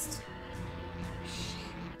first.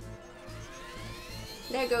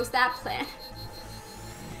 There goes that plan.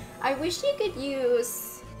 I wish you could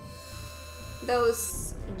use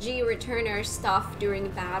those G returner stuff during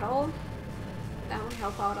battle. That would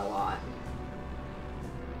help out a lot.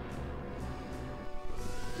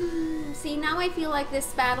 See, now I feel like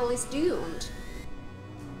this battle is doomed.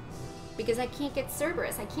 Because I can't get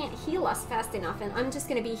Cerberus. I can't heal us fast enough, and I'm just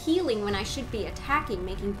gonna be healing when I should be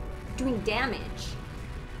attacking, doing damage.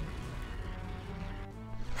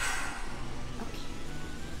 Okay.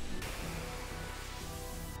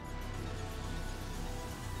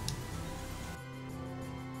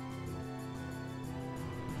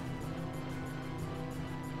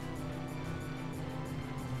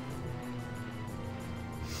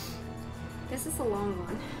 This is a long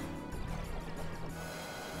one.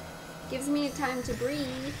 Gives me time to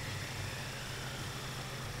breathe.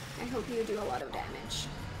 I hope you do a lot of damage.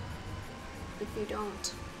 If you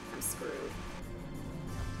don't, I'm screwed.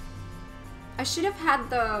 I should have had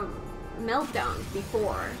the meltdown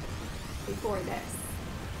before this.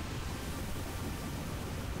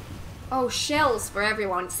 Oh, shells for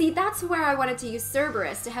everyone. See, that's where I wanted to use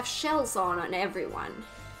Cerberus, to have shells on everyone.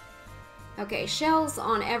 Okay, shells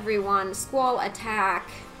on everyone. Squall attack.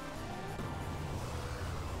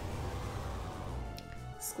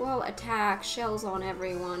 Squall attack, shells on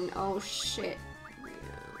everyone. Oh shit.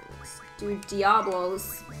 Let's do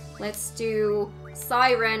Diablos. Let's do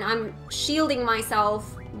Siren. I'm shielding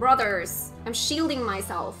myself. Brothers, I'm shielding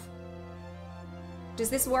myself. Does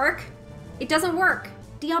this work? It doesn't work.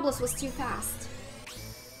 Diablos was too fast.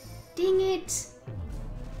 Dang it.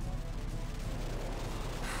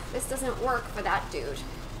 This doesn't work for that dude.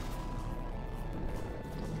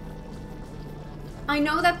 I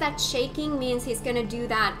know that shaking means he's gonna do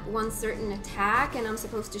that one certain attack, and I'm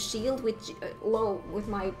supposed to shield with with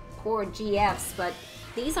my poor GFs, but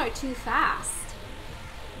these are too fast.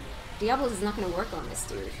 Diablos is not gonna work on this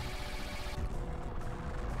dude.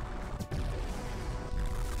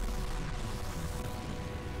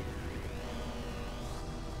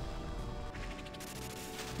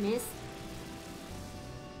 Miss.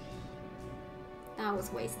 That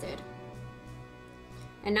was wasted.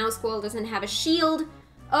 And now Squall doesn't have a shield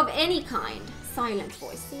of any kind. Silent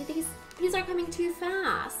voice. See, these are coming too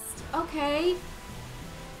fast. Okay.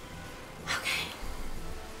 Okay.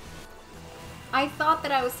 I thought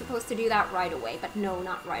that I was supposed to do that right away, but no,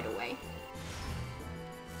 not right away.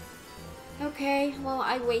 Okay, well,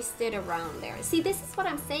 I wasted a round there. See, this is what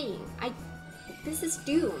I'm saying. This is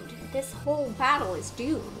doomed. This whole battle is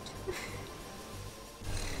doomed.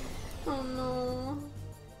 Oh no.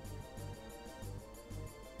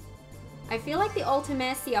 I feel like the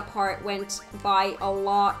Ultimecia part went by a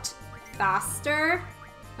lot faster.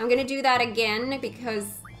 I'm gonna do that again because...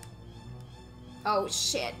 Oh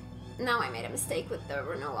shit. Now I made a mistake with the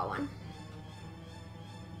Renoa one.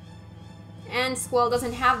 And Squall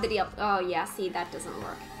doesn't have the Oh yeah, see, that doesn't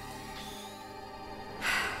work.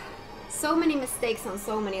 So many mistakes on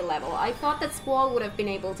so many levels. I thought that Squall would have been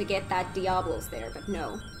able to get that Diablos there, but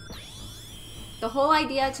no. The whole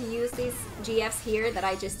idea to use these GFs here that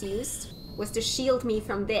I just used was to shield me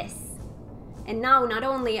from this. And now, not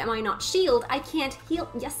only am I not shielded, I can't heal.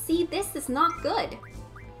 Yes, see, this is not good.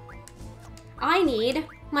 I need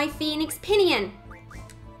My Phoenix Pinion!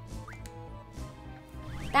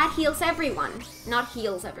 That heals everyone. Not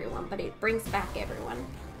heals everyone, but it brings back everyone.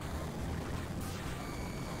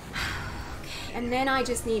 Okay, and then I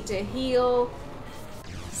just need to heal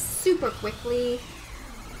super quickly.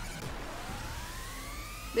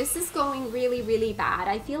 This is going really, really bad.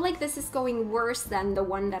 I feel like this is going worse than the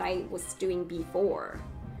one that I was doing before.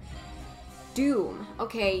 Doom.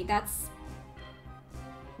 Okay, that's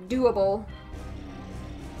doable.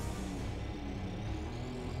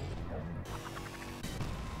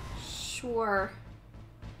 Sure.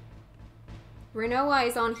 Renoa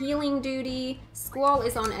is on healing duty. Squall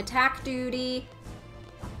is on attack duty.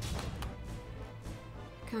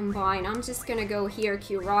 Combine. I'm just gonna go here.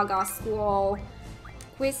 Curaga, Squall,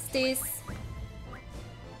 Quistis,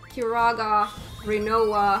 Curaga,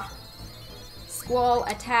 Renoa, Squall,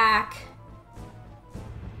 attack.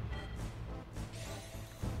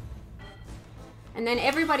 And then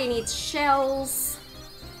everybody needs shells.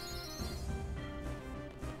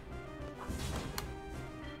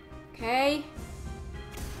 Okay.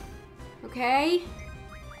 Okay.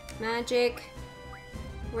 Magic.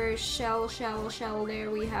 Where's shell, shell, shell? There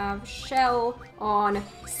we have shell on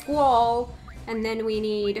Squall. And then we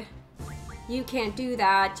need... You can't do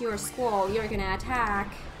that. You're Squall. You're gonna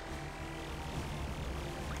attack.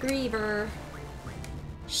 Griever.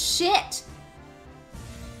 Shit!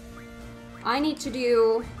 I need to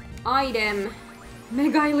do item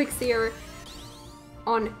Mega Elixir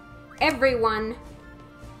on everyone.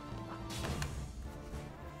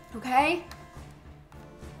 Okay?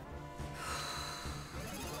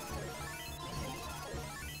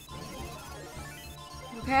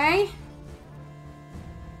 Okay?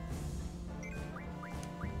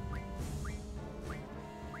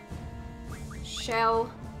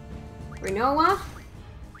 Shell. Renoa.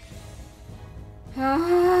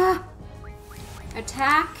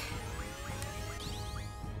 Attack.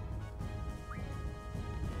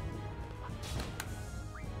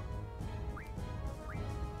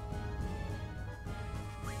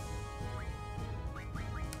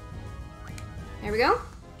 There we go.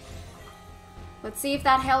 Let's see if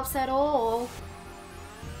that helps at all.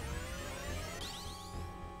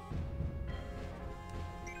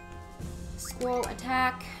 Squall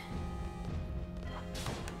attack.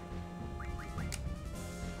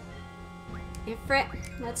 Ifrit,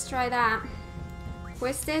 let's try that.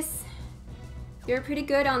 Quistis, you're pretty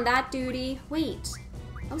good on that duty. Wait,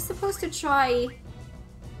 I was supposed to try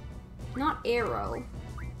not arrow,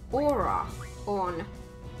 aura on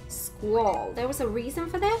Squall. There was a reason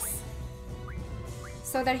for this?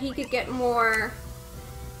 So that he could get more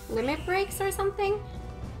limit breaks or something?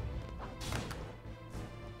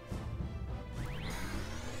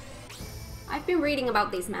 I've been reading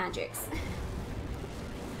about these magics.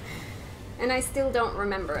 And I still don't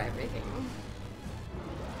remember everything.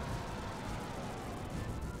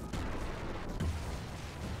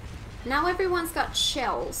 Now everyone's got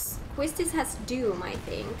shells. Quistis has Doom, I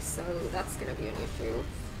think, so that's gonna be an issue.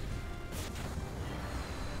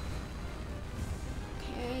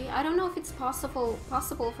 Okay, I don't know if it's possible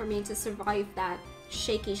for me to survive that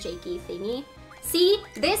shaky thingy. See?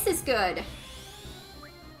 This is good!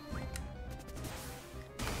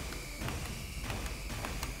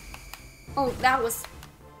 Oh, that was...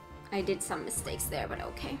 I did some mistakes there, but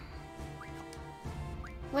okay.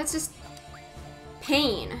 Let's just...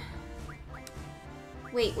 Pain.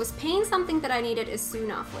 Wait, was Pain something that I needed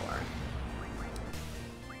Asuna for?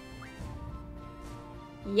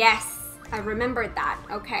 Yes! I remembered that.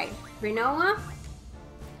 Okay. Renoa?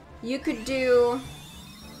 You could do...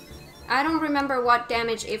 I don't remember what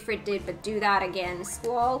damage Ifrit did, but do that again.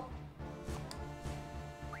 Squall.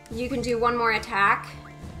 You can do one more attack.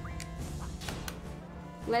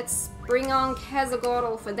 Let's bring on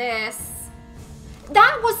Kezagotl for this.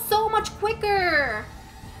 That was so much quicker!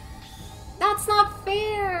 That's not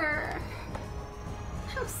fair!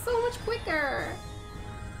 That was so much quicker!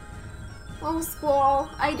 Oh, Squall,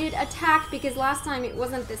 I did attack because last time it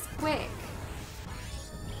wasn't this quick.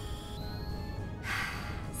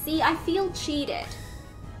 See, I feel cheated.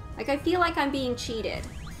 Like, I feel like I'm being cheated.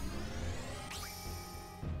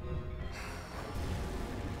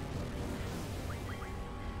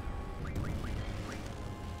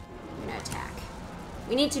 Attack.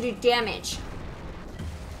 We need to do damage.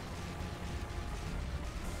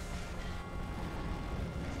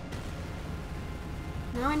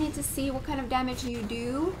 Now I need to see what kind of damage you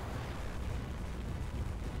do.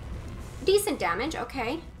 Decent damage,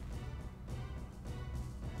 okay.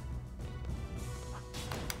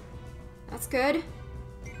 That's good.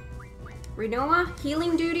 Renoa,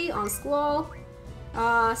 healing duty on Squall.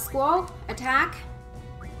 Squall, attack.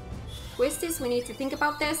 Quistis, we need to think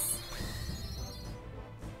about this.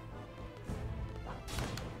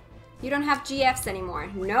 You don't have GFs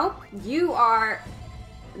anymore. Nope, you are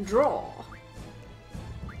draw.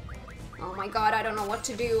 Oh my god, I don't know what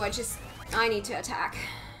to do. I need to attack.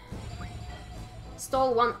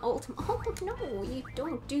 Stall one ultimate. Oh no, you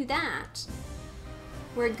don't do that.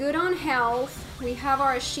 We're good on health. We have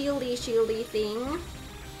our shieldy thing.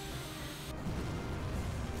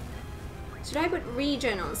 Should I put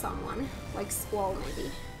regen on someone? Like Squall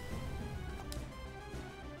maybe?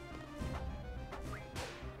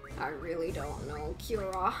 I really don't know.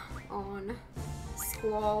 Cura on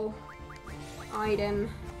Squall. Item.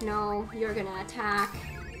 No, you're gonna attack.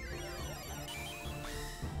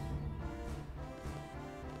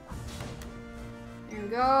 There we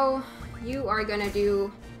go. You are gonna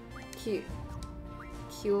do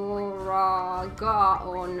Curaga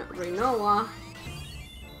on Rinoa.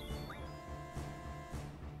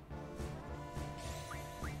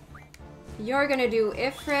 You're gonna do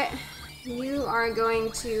Ifrit. You are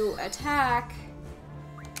going to attack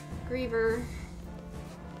Griever.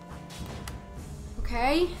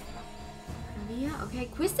 Okay. Yeah, okay.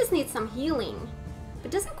 Quistis needs some healing. But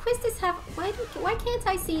doesn't Quistis have... Why can't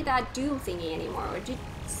I see that Doom thingy anymore? Or did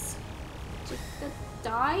that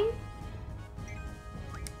die?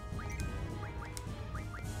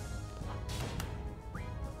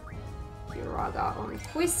 Curaga on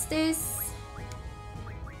Quistis.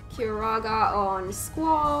 Curaga on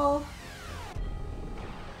Squall.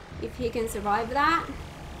 If he can survive that.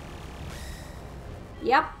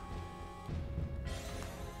 Yep.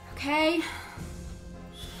 Okay.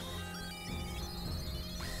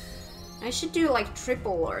 I should do like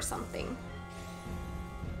triple or something.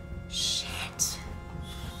 Shit.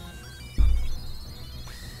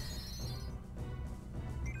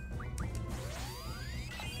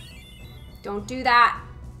 Don't do that.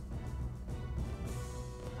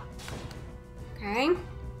 Okay.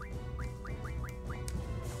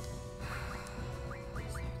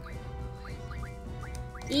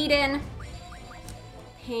 Eden.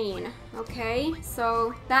 Pain. Okay,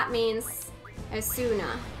 so that means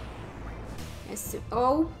Asuna.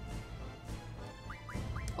 Oh.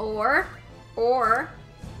 Or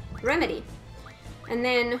Remedy. And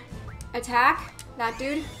then attack that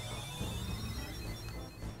dude.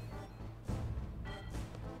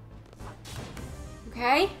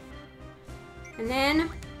 Okay. And then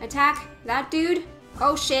attack that dude.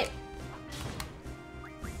 Oh shit.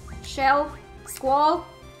 Shell. Squall.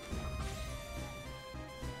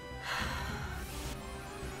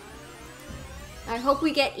 I hope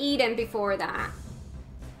we get Eden before that.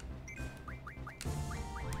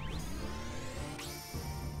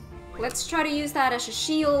 Let's try to use that as a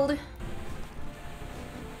shield.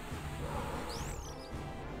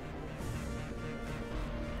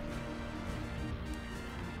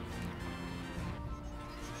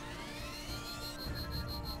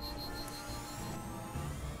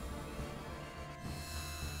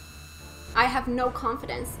 I have no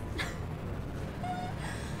confidence.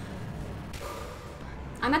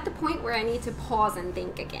 I'm at the point where I need to pause and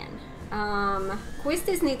think again.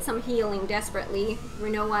 Quistis needs some healing desperately.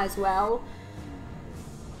 Rinoa as well.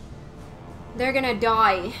 They're gonna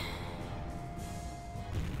die.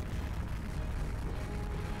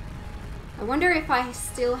 I wonder if I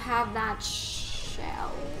still have that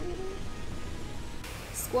shell.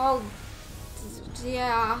 Squall,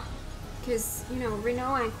 yeah. Because, you know,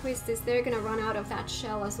 Rinoa and Quistis, they're gonna run out of that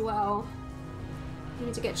shell as well. We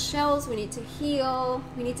need to get shells, we need to heal,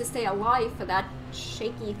 we need to stay alive for that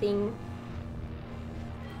shaky thing.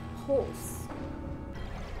 Pulse.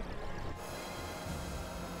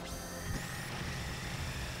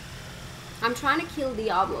 I'm trying to kill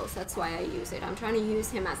Diablos, that's why I use it. I'm trying to use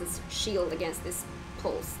him as a shield against this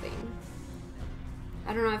pulse thing.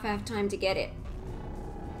 I don't know if I have time to get it.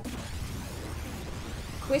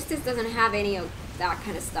 Quistis doesn't have any of that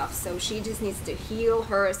kind of stuff, so she just needs to heal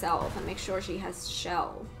herself and make sure she has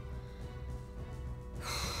shell.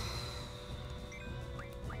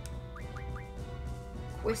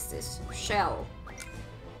 Quistis, shell.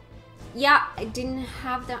 Yeah, I didn't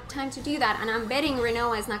have that time to do that, and I'm betting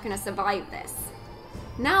Rinoa is not gonna survive this.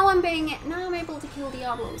 Now I'm betting it. Now I'm able to kill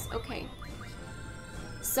Diablos. Okay.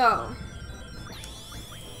 So,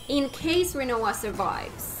 in case Rinoa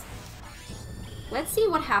survives, let's see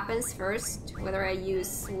what happens first, whether I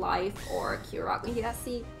use Life or Curaga. Yeah,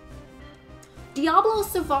 see. Diablo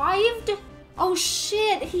survived? Oh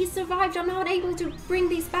shit, he survived. I'm not able to bring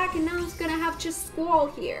these back, and now I'm gonna have just Squall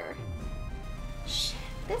here. Shit,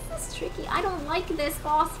 this is tricky. I don't like this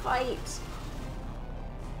boss fight.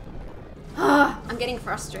 I'm getting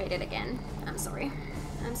frustrated again. I'm sorry.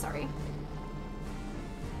 I'm sorry.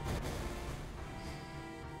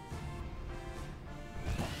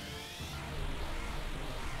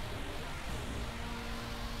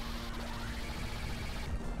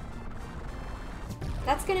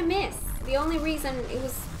 That's gonna miss. The only reason it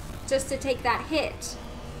was just to take that hit.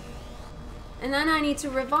 And then I need to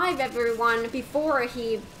revive everyone before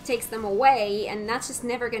he takes them away, and that's just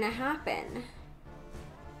never gonna happen.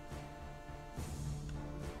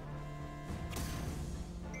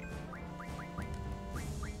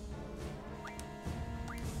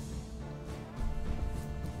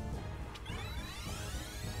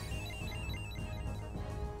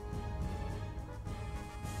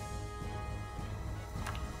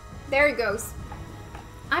 There it goes.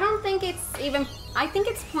 I don't think it's even... I think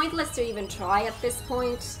it's pointless to even try at this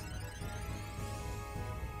point.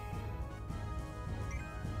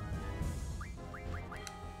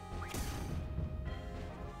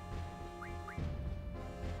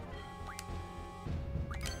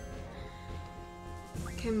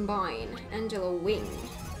 Combine. Angelo Wing.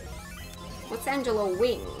 What's Angelo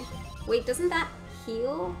Wing? Wait, doesn't that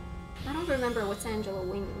heal? I don't remember what's Angelo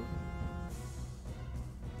Wing.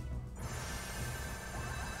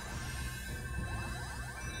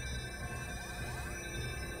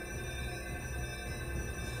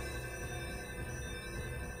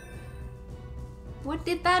 What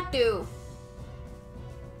did that do?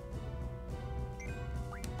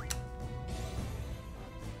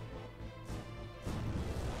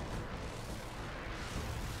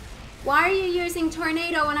 Why are you using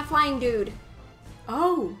Tornado on a flying dude?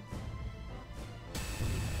 Oh.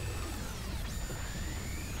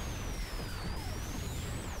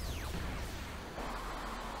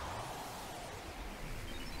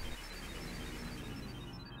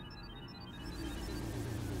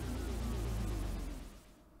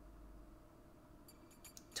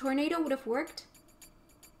 Tornado would have worked.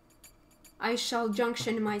 I shall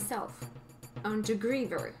junction myself onto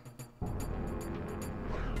Griever.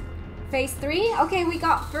 Phase 3? Okay, we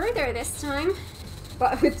got further this time,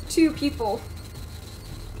 but with 2 people.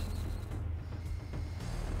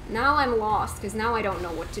 Now I'm lost, because now I don't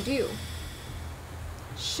know what to do.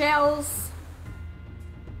 Shells.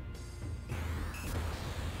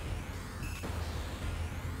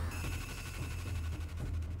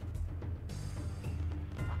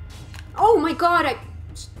 Oh my god,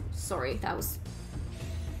 sorry, that was...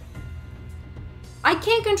 I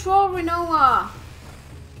can't control Renoa!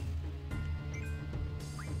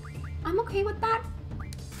 I'm okay with that.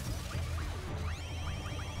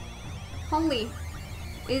 Holy.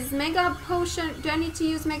 Is Mega Potion... Do I need to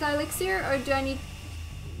use Mega Elixir, or do I need...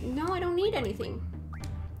 No, I don't need anything.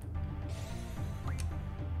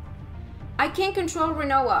 I can't control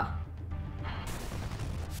Renoa.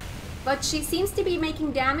 But she seems to be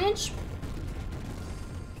making damage.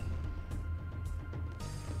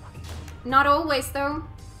 Not always, though.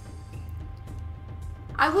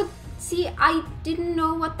 I would... See, I didn't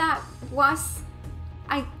know what that was.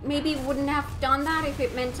 I maybe wouldn't have done that if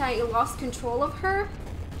it meant I lost control of her.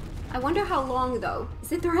 I wonder how long, though.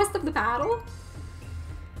 Is it the rest of the battle?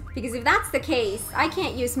 Because if that's the case, I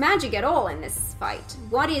can't use magic at all in this fight.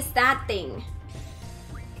 What is that thing?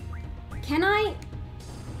 Can I...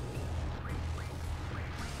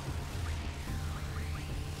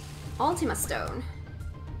 Ultima Stone.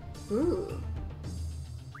 Ooh.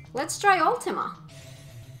 Let's try Ultima.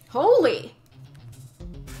 Holy!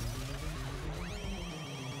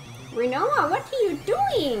 Renoa, what are you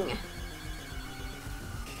doing?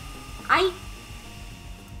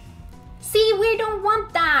 See, we don't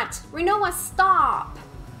want that! Renoa, stop!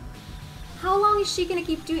 How long is she gonna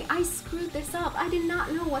keep doing... I screwed this up. I did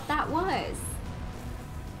not know what that was.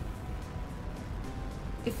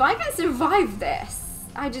 If I can survive this,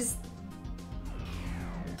 I just...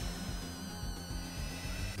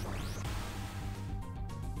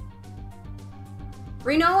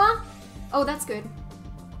 Renoa? Oh, that's good.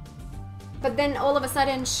 But then all of a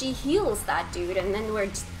sudden she heals that dude and then we're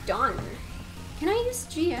just done. Can I use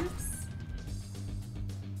GFs?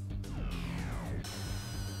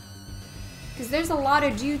 Because there's a lot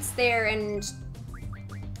of dudes there and...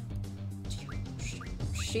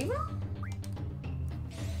 Shiva?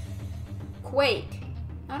 Quake.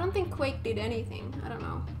 I don't think Quake did anything. I don't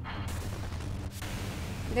know.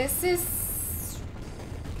 This is...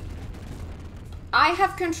 I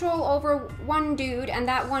have control over one dude, and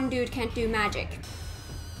that one dude can't do magic.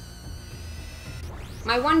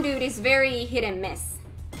 My one dude is very hit and miss.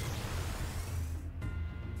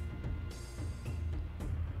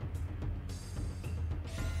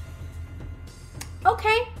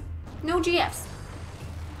 Okay, no GFs.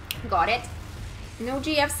 Got it. No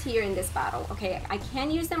GFs here in this battle. Okay, I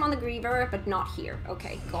can use them on the Griever, but not here.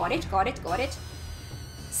 Okay, got it, got it, got it.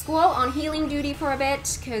 Squall on healing duty for a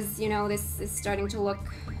bit, because, you know, this is starting to look...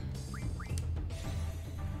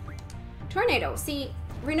 Tornado, see,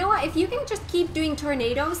 Rinoa, if you can just keep doing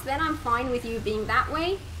tornadoes, then I'm fine with you being that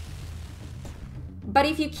way. But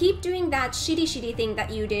if you keep doing that shitty thing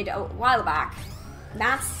that you did a while back,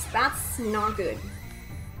 that's not good.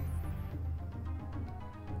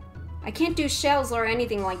 I can't do shells or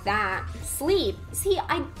anything like that. Sleep. See,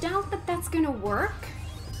 I doubt that that's gonna work.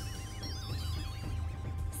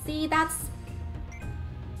 See, that's...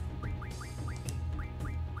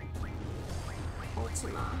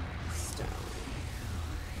 Ultima Stone.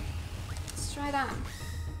 Let's try that.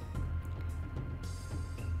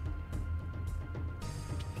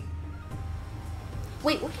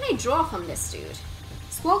 Wait, what can I draw from this dude?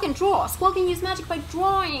 Squall can draw. Squall can use magic by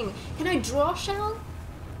drawing. Can I draw shell?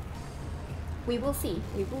 We will see.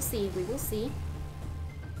 We will see. We will see.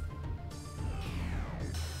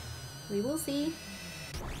 We will see.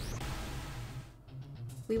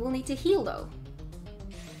 We will need to heal though.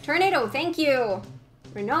 Tornado, thank you.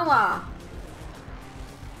 Rinoa.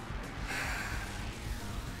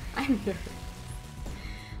 I'm nervous.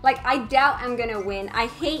 Like, I doubt I'm gonna win.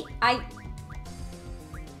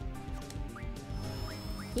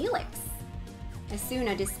 Helix.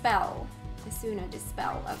 Asuna Dispel. Asuna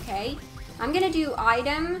Dispel, okay. I'm gonna do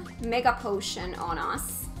item Mega Potion on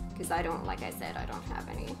us. Because I don't, like I said, I don't have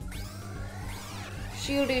any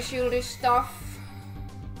shieldy stuff.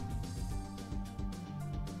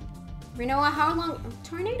 Rinoa, how long?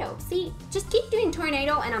 Tornado. See, just keep doing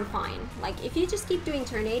tornado and I'm fine. Like, if you just keep doing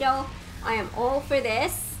tornado, I am all for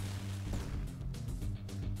this.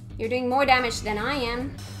 You're doing more damage than I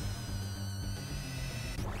am.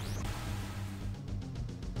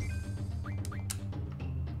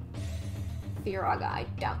 Firaga, I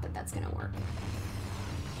doubt that that's gonna work.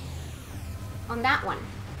 On that one.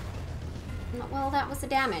 Well, that was the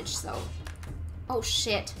damage, so... Oh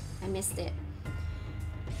shit, I missed it.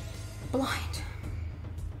 Blind.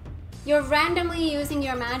 You're randomly using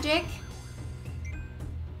your magic?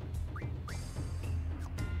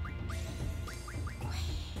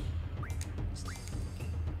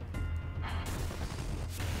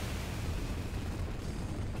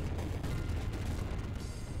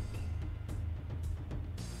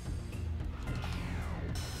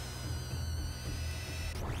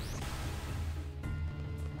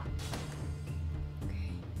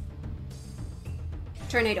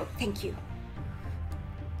 Tornado, thank you.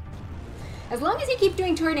 As long as you keep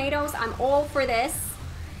doing tornadoes, I'm all for this.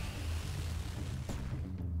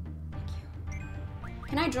 Thank you.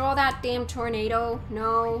 Can I draw that damn tornado?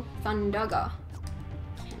 No. Thundaga.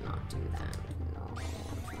 Cannot do that. No.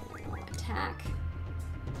 Attack.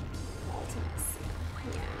 Ultimacy.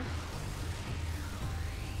 Yeah.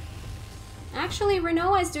 Actually,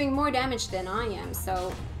 Rinoa is doing more damage than I am,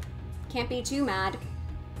 so can't be too mad.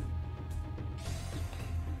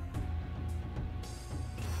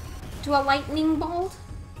 To a lightning bolt?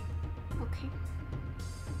 Okay.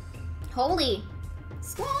 Holy!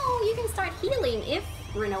 Squall, you can start healing if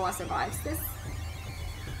Rinoa survives this.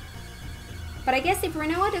 But I guess if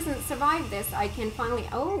Rinoa doesn't survive this, I can finally...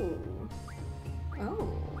 Oh!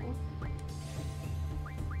 Oh.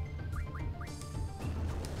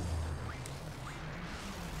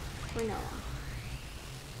 Rinoa.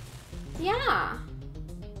 Yeah!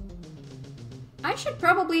 I should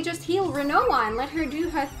probably just heal Rinoa and let her do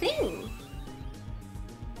her thing.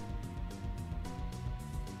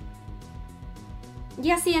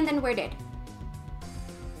 Yeah, see, and then we're dead.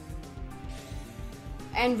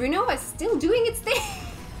 And Rinoa is still doing its thing.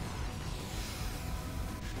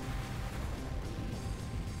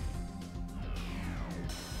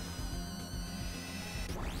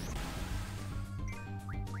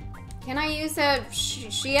 Can I use a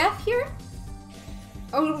Shief here?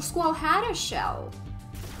 Oh, Squall had a shell.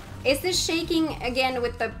 Is this shaking again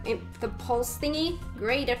with the pulse thingy?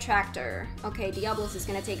 Great attractor. Okay, Diablos is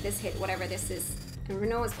gonna take this hit, whatever this is. And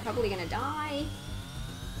Renault is probably gonna die.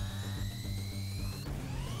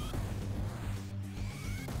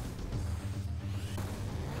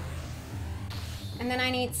 And then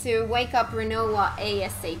I need to wake up Rinoa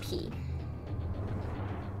ASAP.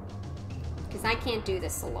 Because I can't do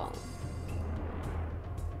this alone.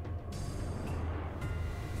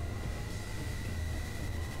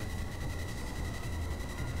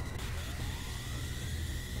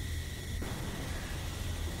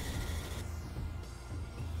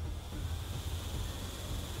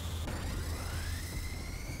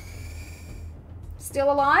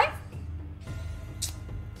 Still alive?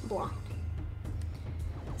 Blind.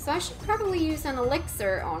 So I should probably use an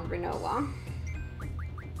elixir on Rinoa.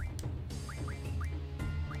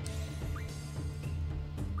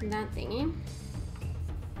 That thingy.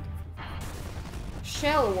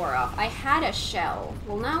 shell wore off. I had a shell.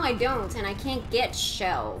 Well, now I don't, and I can't get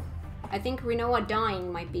shell. I think Rinoa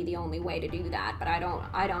dying might be the only way to do that, but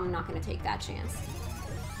I'm not gonna take that chance.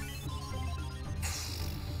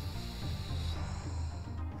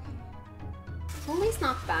 Holy's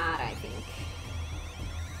not bad, I think.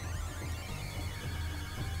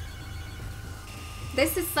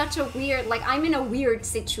 This is such a weird, like, I'm in a weird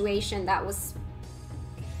situation that was...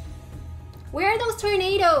 Where are those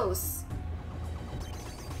tornadoes?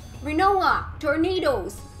 Rinoa,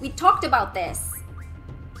 tornadoes. We talked about this.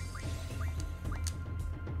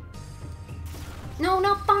 No,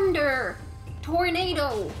 not thunder.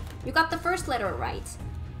 Tornado. You got the first letter right.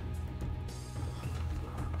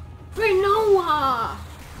 Rinoa.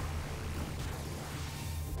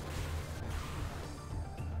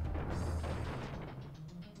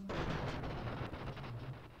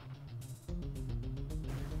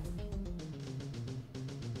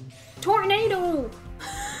 Tornado!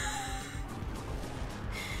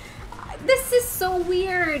 This is so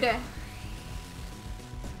weird.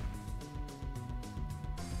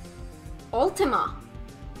 Ultima.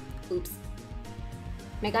 Oops.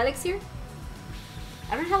 Mega Elixir?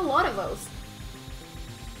 I don't have a lot of those.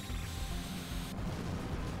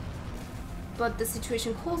 But the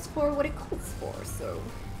situation calls for what it calls for, so...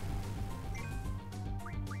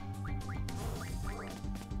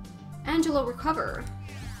 Angelo, recover.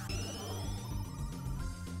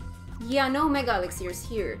 Yeah, no Mega Elixirs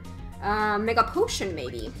here. Mega Potion,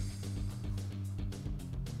 maybe.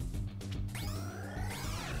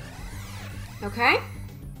 Okay.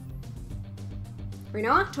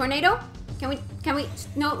 Rinoa, Tornado? Can we,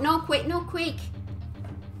 no, Quake.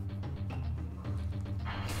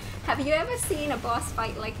 Have you ever seen a boss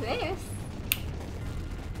fight like this?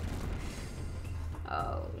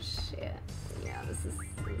 Oh, shit. Yeah, this is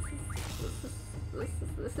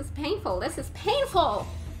painful. This is painful!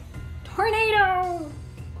 Tornado!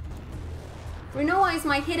 Rinoa is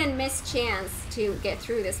my hit and miss chance to get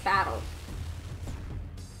through this battle.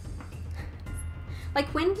 Like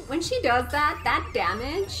when she does that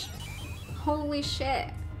damage, holy shit.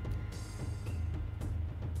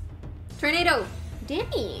 Tornado!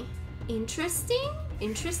 Demi! Interesting.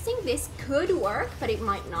 This could work, but it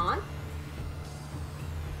might not.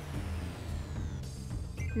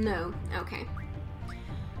 No, okay.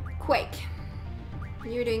 Quake.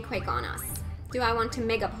 You're doing Quake on us. Do I want to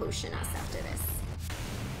Mega Potion us after this?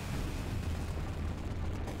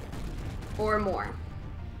 Or more?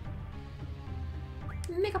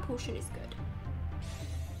 Mega Potion is good.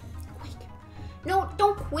 Quake. No,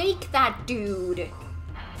 don't Quake that dude!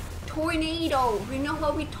 Tornado! You know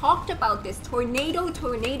what? We talked about this. Tornado.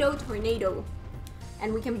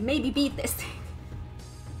 And we can maybe beat this thing.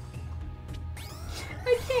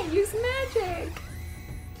 I can't use magic!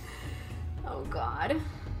 Oh god.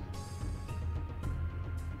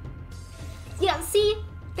 Yeah, see?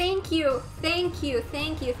 Thank you.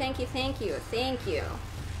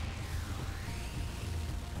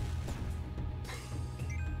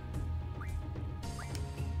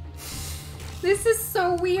 This is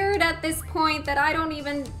so weird at this point that I don't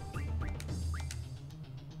even...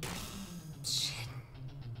 Shit.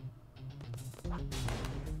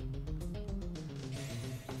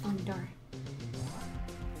 Thunder.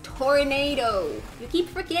 Tornado. You keep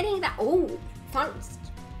forgetting that. Oh,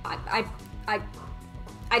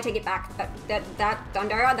 I take it back. That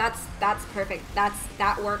Thundera, that's perfect.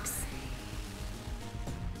 That works.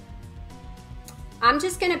 I'm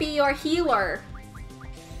just gonna be your healer.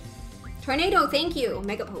 Tornado, thank you.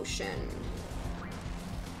 Mega Potion.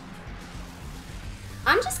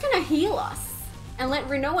 I'm just gonna heal us and let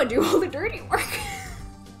Rinoa do all the dirty work.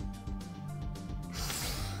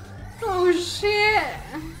 Oh shit.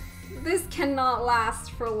 This cannot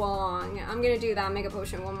last for long. I'm gonna do that Mega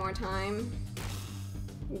Potion one more time.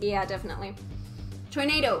 Yeah, definitely.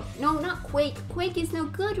 Tornado. No, not Quake. Quake is no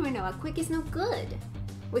good, Rinoa. Quake is no good.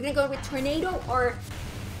 We're gonna go with Tornado or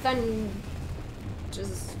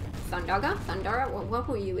just Thundaga? Thundara? What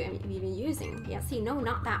were you even using? Yeah, see, no,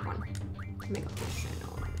 not that one. Mega Potion.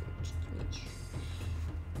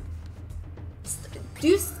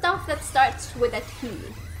 Do stuff that starts with a T.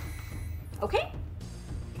 Okay?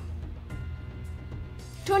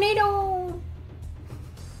 Tornado!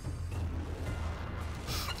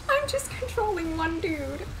 I'm just controlling one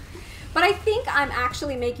dude. But I think I'm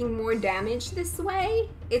actually making more damage this way.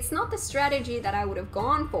 It's not the strategy that I would have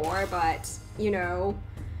gone for, but, you know,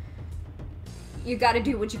 you gotta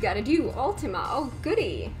do what you gotta do. Ultima, oh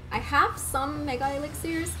goody. I have some Mega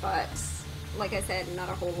Elixirs, but like I said, not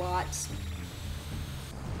a whole lot.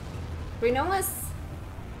 Rinoa's...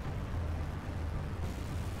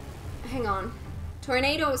 Hang on.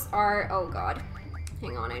 Tornadoes are... Oh god.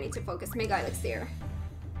 Hang on, I need to focus. Mega Elixir.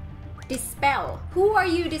 Dispel. Who are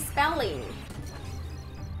you dispelling?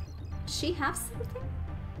 Does she have something?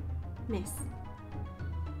 Miss.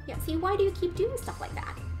 Yeah, see, why do you keep doing stuff like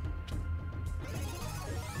that?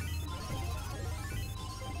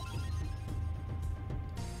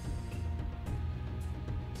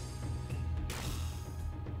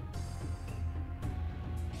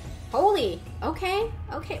 Holy! Okay,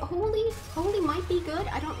 okay, Holy might be good.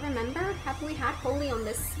 I don't remember. Have we had Holy on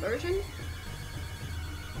this version?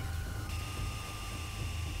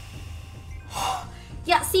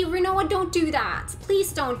 Yeah, see, Renoa, don't do that.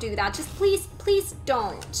 Please don't do that. Just please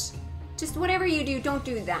don't. Just whatever you do, don't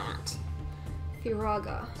do that.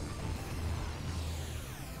 Firaga.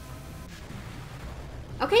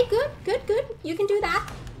 Okay, good. You can do that.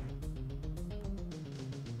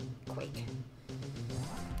 Quake.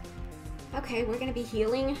 Okay, we're gonna be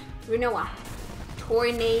healing. Renoa.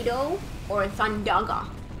 Tornado or Thundaga.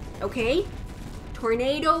 Okay?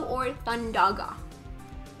 Tornado or Thundaga.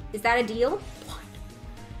 Is that a deal?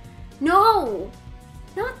 No!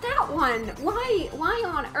 Not that one! Why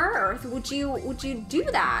on earth would you do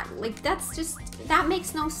that? Like, that's just... that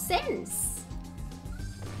makes no sense.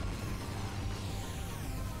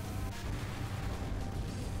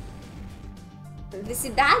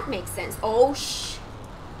 That makes sense. Oh,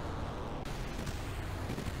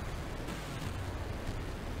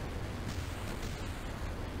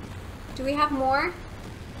 do we have more?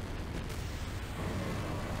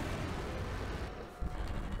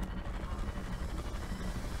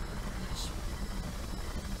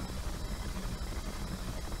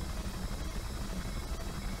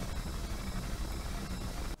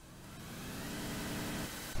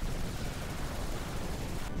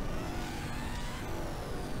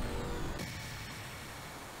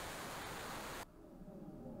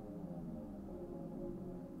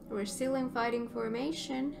 We're still in fighting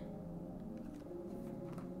formation.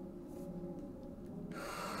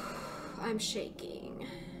 I'm shaking.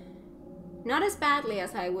 Not as badly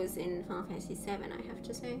as I was in Final Fantasy VII, I have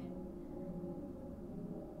to say.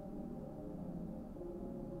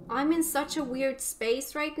 I'm in such a weird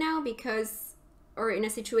space right now because, or in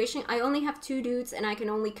a situation, I only have 2 dudes and I can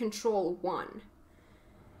only control 1.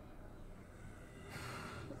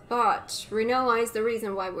 But Renoa is the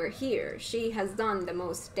reason why we're here. She has done the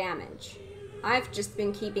most damage. I've just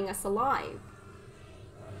been keeping us alive.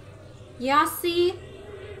 Yeah, see?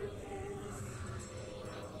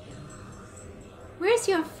 Where's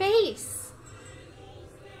your face?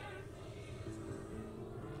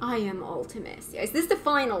 I am Ultimus. Yeah, is this the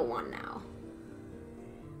final one now?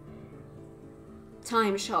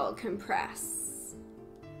 Time shall compress.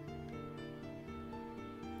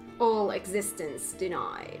 All existence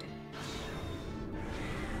denied.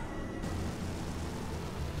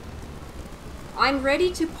 I'm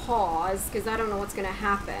ready to pause because I don't know what's gonna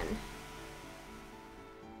happen.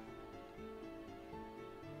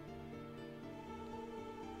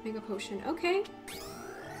 Mega potion, okay.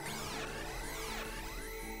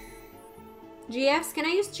 GFs, can I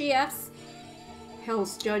use GFs?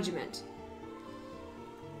 Hell's Judgment.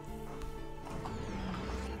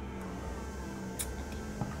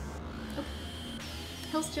 Oh.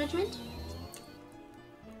 Hell's Judgment?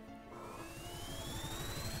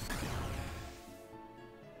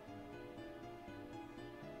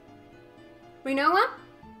 Renoa?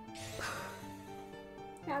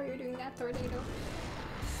 Now you're doing that tornado.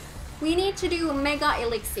 We need to do Mega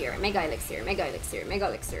Elixir. Mega Elixir, Mega Elixir, Mega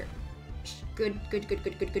Elixir. Good.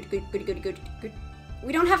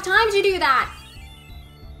 We don't have time to do that!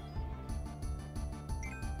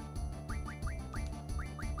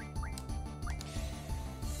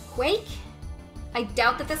 Quake? I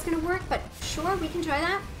doubt that that's gonna work, but sure, we can try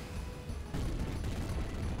that.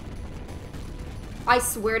 I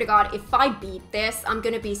swear to God, if I beat this, I'm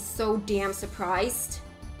gonna be so damn surprised.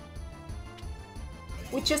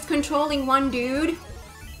 With just controlling 1 dude.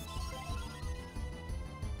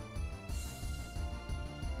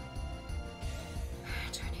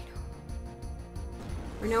 Tornado.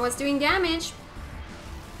 Renoa's doing damage.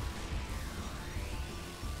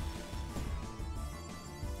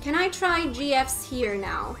 Can I try GFs here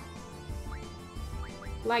now?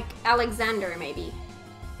 Like Alexander, maybe.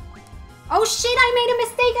 Oh shit, I made a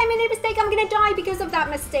mistake, I'm gonna die because of that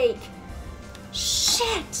mistake.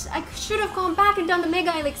 Shit, I should have gone back and done the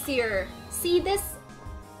Mega Elixir. See this?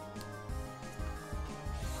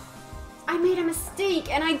 I made a mistake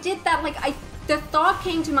and I did that like the thought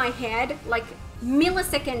came to my head like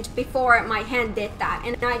millisecond before my hand did that,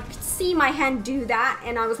 and I could see my hand do that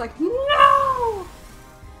and I was like, no!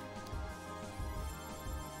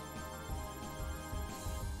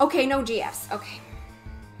 Okay, no GFs. Okay.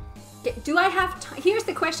 Do I have time? Here's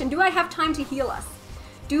the question. Do I have time to heal us?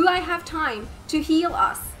 Do I have time to heal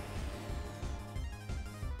us?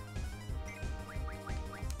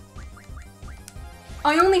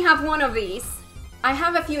 I only have one of these. I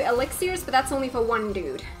have a few elixirs, but that's only for one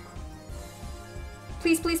dude.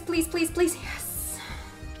 Please, please, please, please, please. Yes.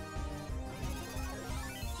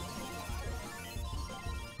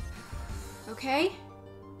 Okay.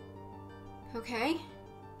 Okay.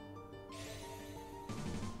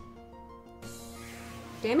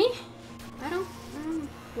 Demi? I don't...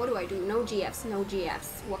 what do I do? No GFs, no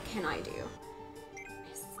GFs. What can I do?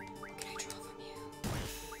 What can I draw from you?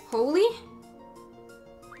 Holy?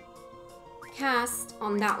 Cast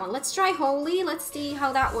on that one. Let's try Holy. Let's see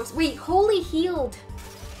how that works. Wait, Holy healed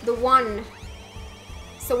the one.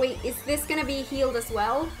 So wait, is this gonna be healed as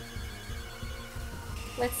well?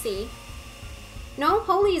 Let's see. No,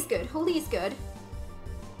 Holy is good. Holy is good.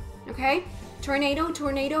 Okay. Tornado.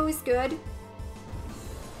 Tornado is good.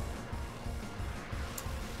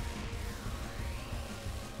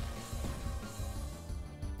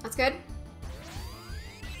 That's good.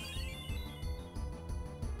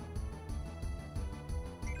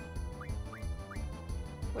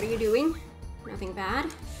 What are you doing? Nothing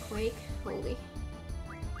bad. Quake, Holy.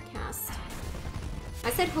 Cast. I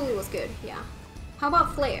said Holy was good, yeah. How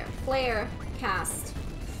about Flare? Flare, cast.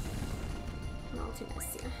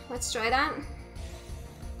 Multimesia. Let's try that.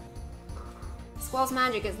 Squall's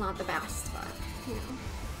magic is not the best, but, you know.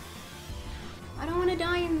 I don't want to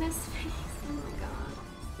die in this phase. Oh my god.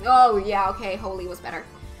 Oh, yeah, okay, Holy was better.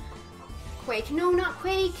 Quake. No, not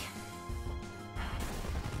Quake!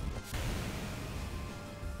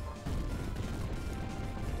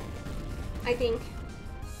 I think,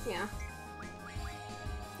 yeah.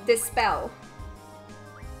 Dispel.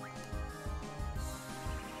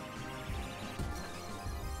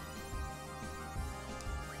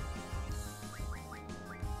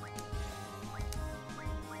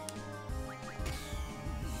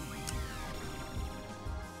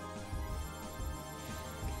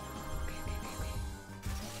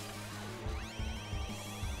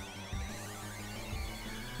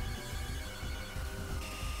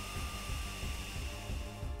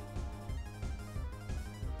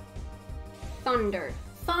 Thunder.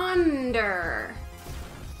 Thunder!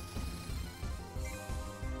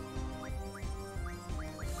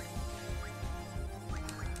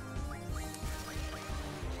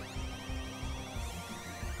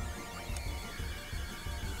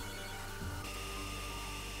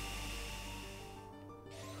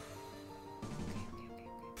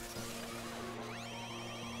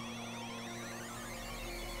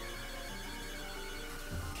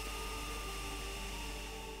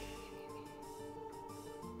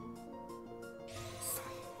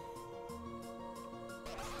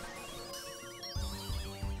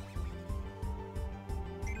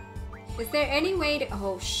 Is there any way to...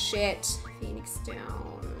 Oh, shit. Phoenix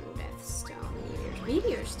Stone, Death Stone,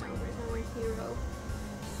 Meteor Stone. Where's our hero?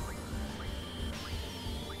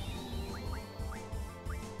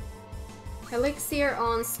 Elixir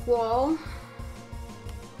on Squall.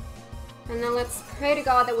 And then let's pray to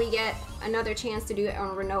God that we get another chance to do it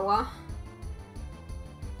on Renoa.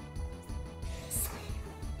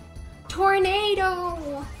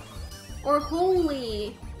 Tornado! Or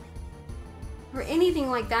Holy! Or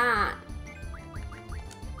anything like that.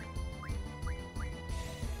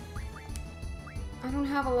 I don't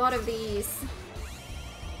have a lot of these.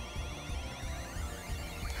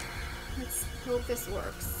 Let's hope this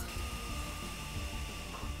works.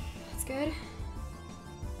 That's good.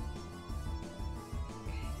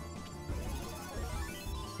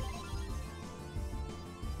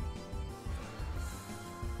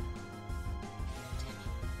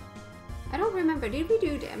 I don't remember. Did we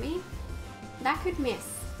do Demi? That could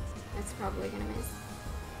miss. That's probably gonna miss.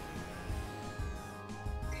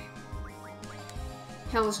 Okay.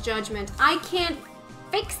 Hell's Judgment. I can't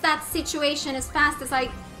fix that situation as fast as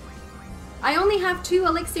I only have 2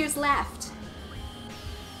 elixirs left.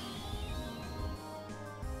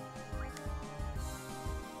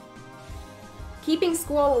 Keeping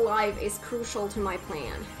Squall alive is crucial to my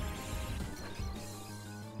plan.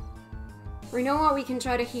 Renoa we can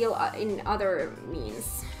try to heal in other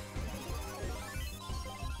means.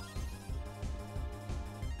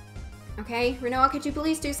 Okay, Renoa, could you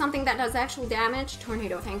please do something that does actual damage?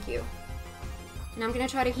 Tornado, thank you. And I'm gonna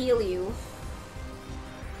try to heal you.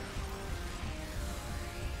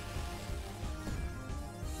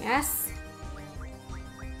 Yes.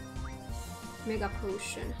 Mega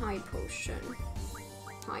Potion, High Potion,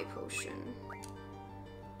 High Potion.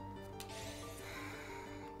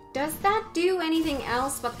 Does that do anything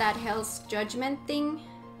else but that Hell's Judgment thing?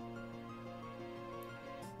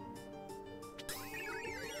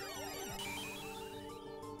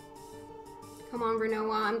 Come on,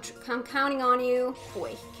 Renoa, I'm counting on you.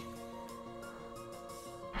 Boy.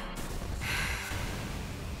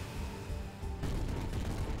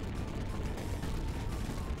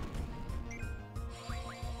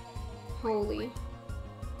 Holy.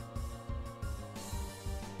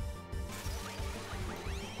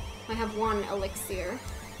 I have one elixir.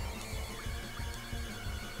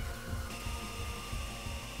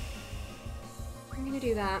 I'm gonna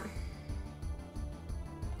do that.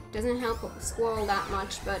 Doesn't help Squall that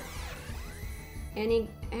much, but any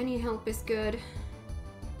help is good.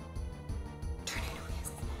 Tornado,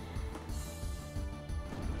 yes.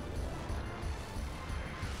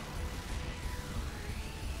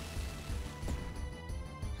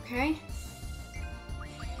 Okay.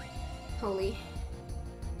 Holy.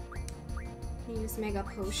 Use Mega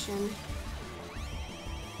Potion.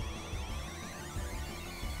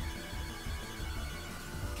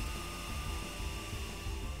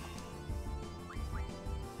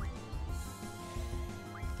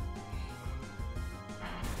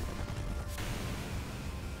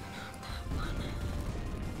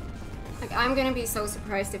 Like, I'm gonna be so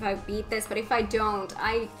surprised if I beat this, but if I don't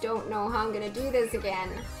know how I'm gonna do this again.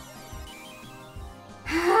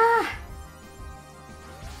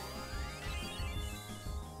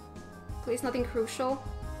 Please, nothing crucial.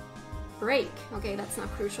 Break. Okay, that's not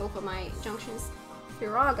crucial for my junctions.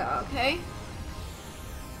 Firaga, okay?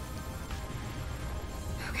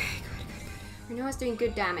 Okay, good. Renoa's doing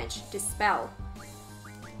good damage. Dispel.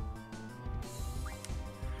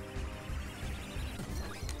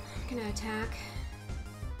 I'm gonna attack.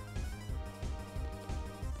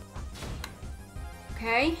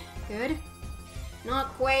 Okay, good. Not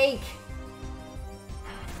Quake.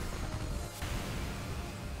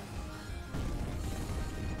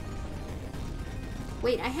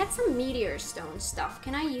 Wait, I had some Meteor Stone stuff.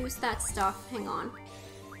 Can I use that stuff? Hang on.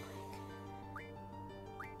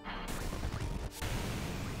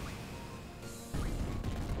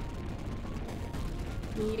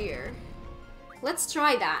 Meteor. Let's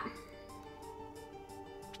try that.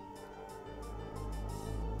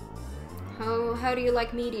 How do you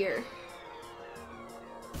like Meteor?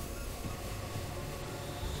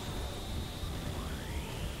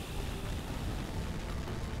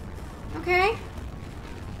 Okay.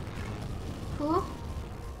 Cool.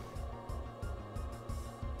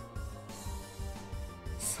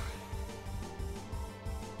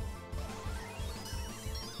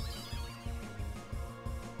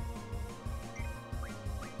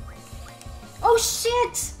 Oh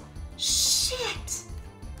shit! Shit!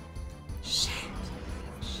 Shit!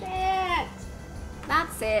 Shit!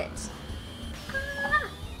 That's it.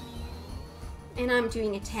 Ah. And I'm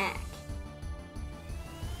doing attack.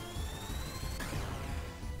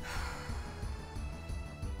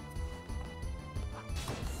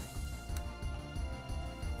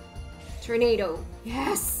 Tornado.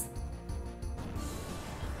 Yes!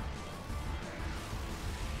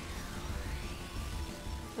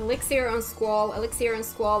 Elixir on Squall. Elixir on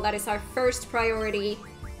Squall. That is our first priority.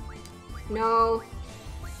 No.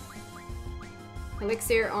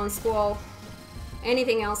 Elixir on Squall.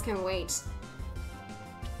 Anything else can wait.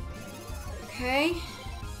 Okay.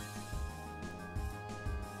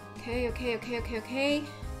 Okay.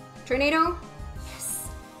 Tornado.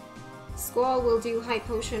 Squall will do High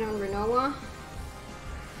Potion on Renoa.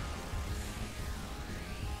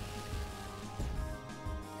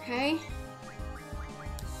 Okay.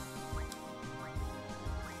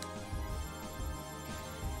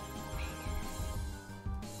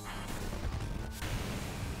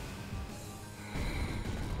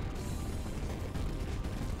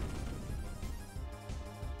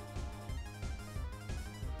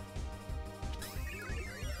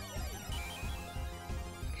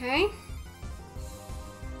 Okay.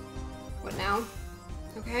 What now?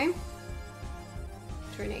 Okay.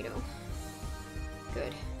 Tornado.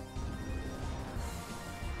 Good.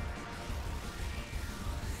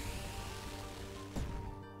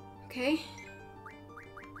 Okay.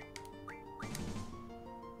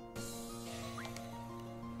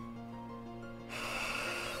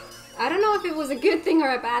 I don't know if it was a good thing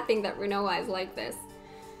or a bad thing that Renoa is like this.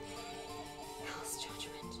 Hell's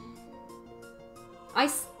Judgment.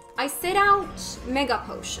 I set out Mega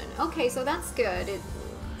Potion. Okay, so that's good. It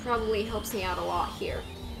probably helps me out a lot here.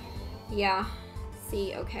 Yeah.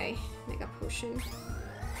 See, okay. Mega Potion.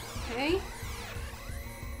 Okay.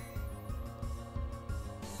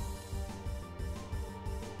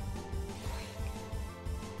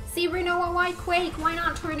 see Renoa, why Quake? Why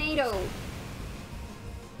not Tornado?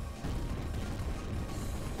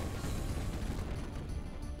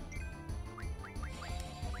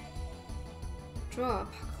 Draw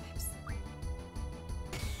Apocalypse.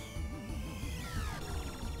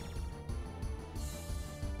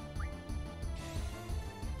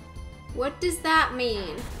 What does that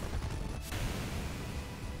mean?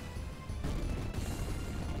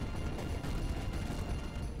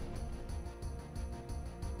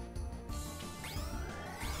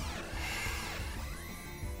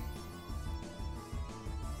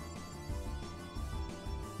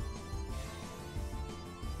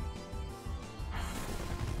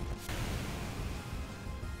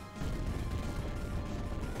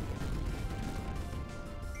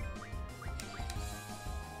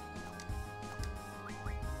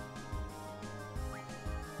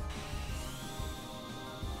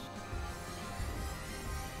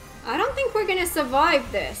 I don't think we're gonna survive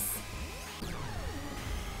this.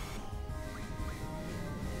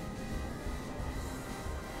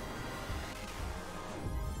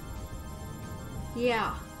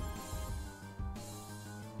 Yeah.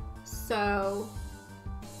 So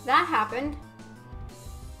that happened.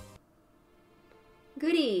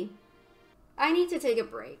 Goody. I need to take a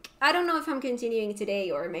break. I don't know if I'm continuing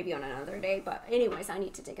today or maybe on another day, but anyways, I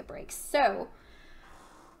need to take a break. So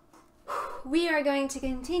we are going to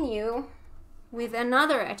continue with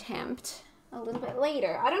another attempt a little bit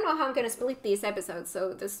later. I don't know how I'm going to split these episodes,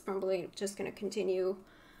 so this is probably just going to continue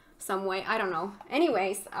some way. I don't know.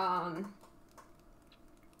 Anyways,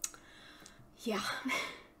 yeah,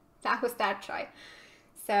 that was that try.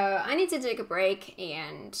 So I need to take a break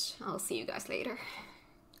and I'll see you guys later.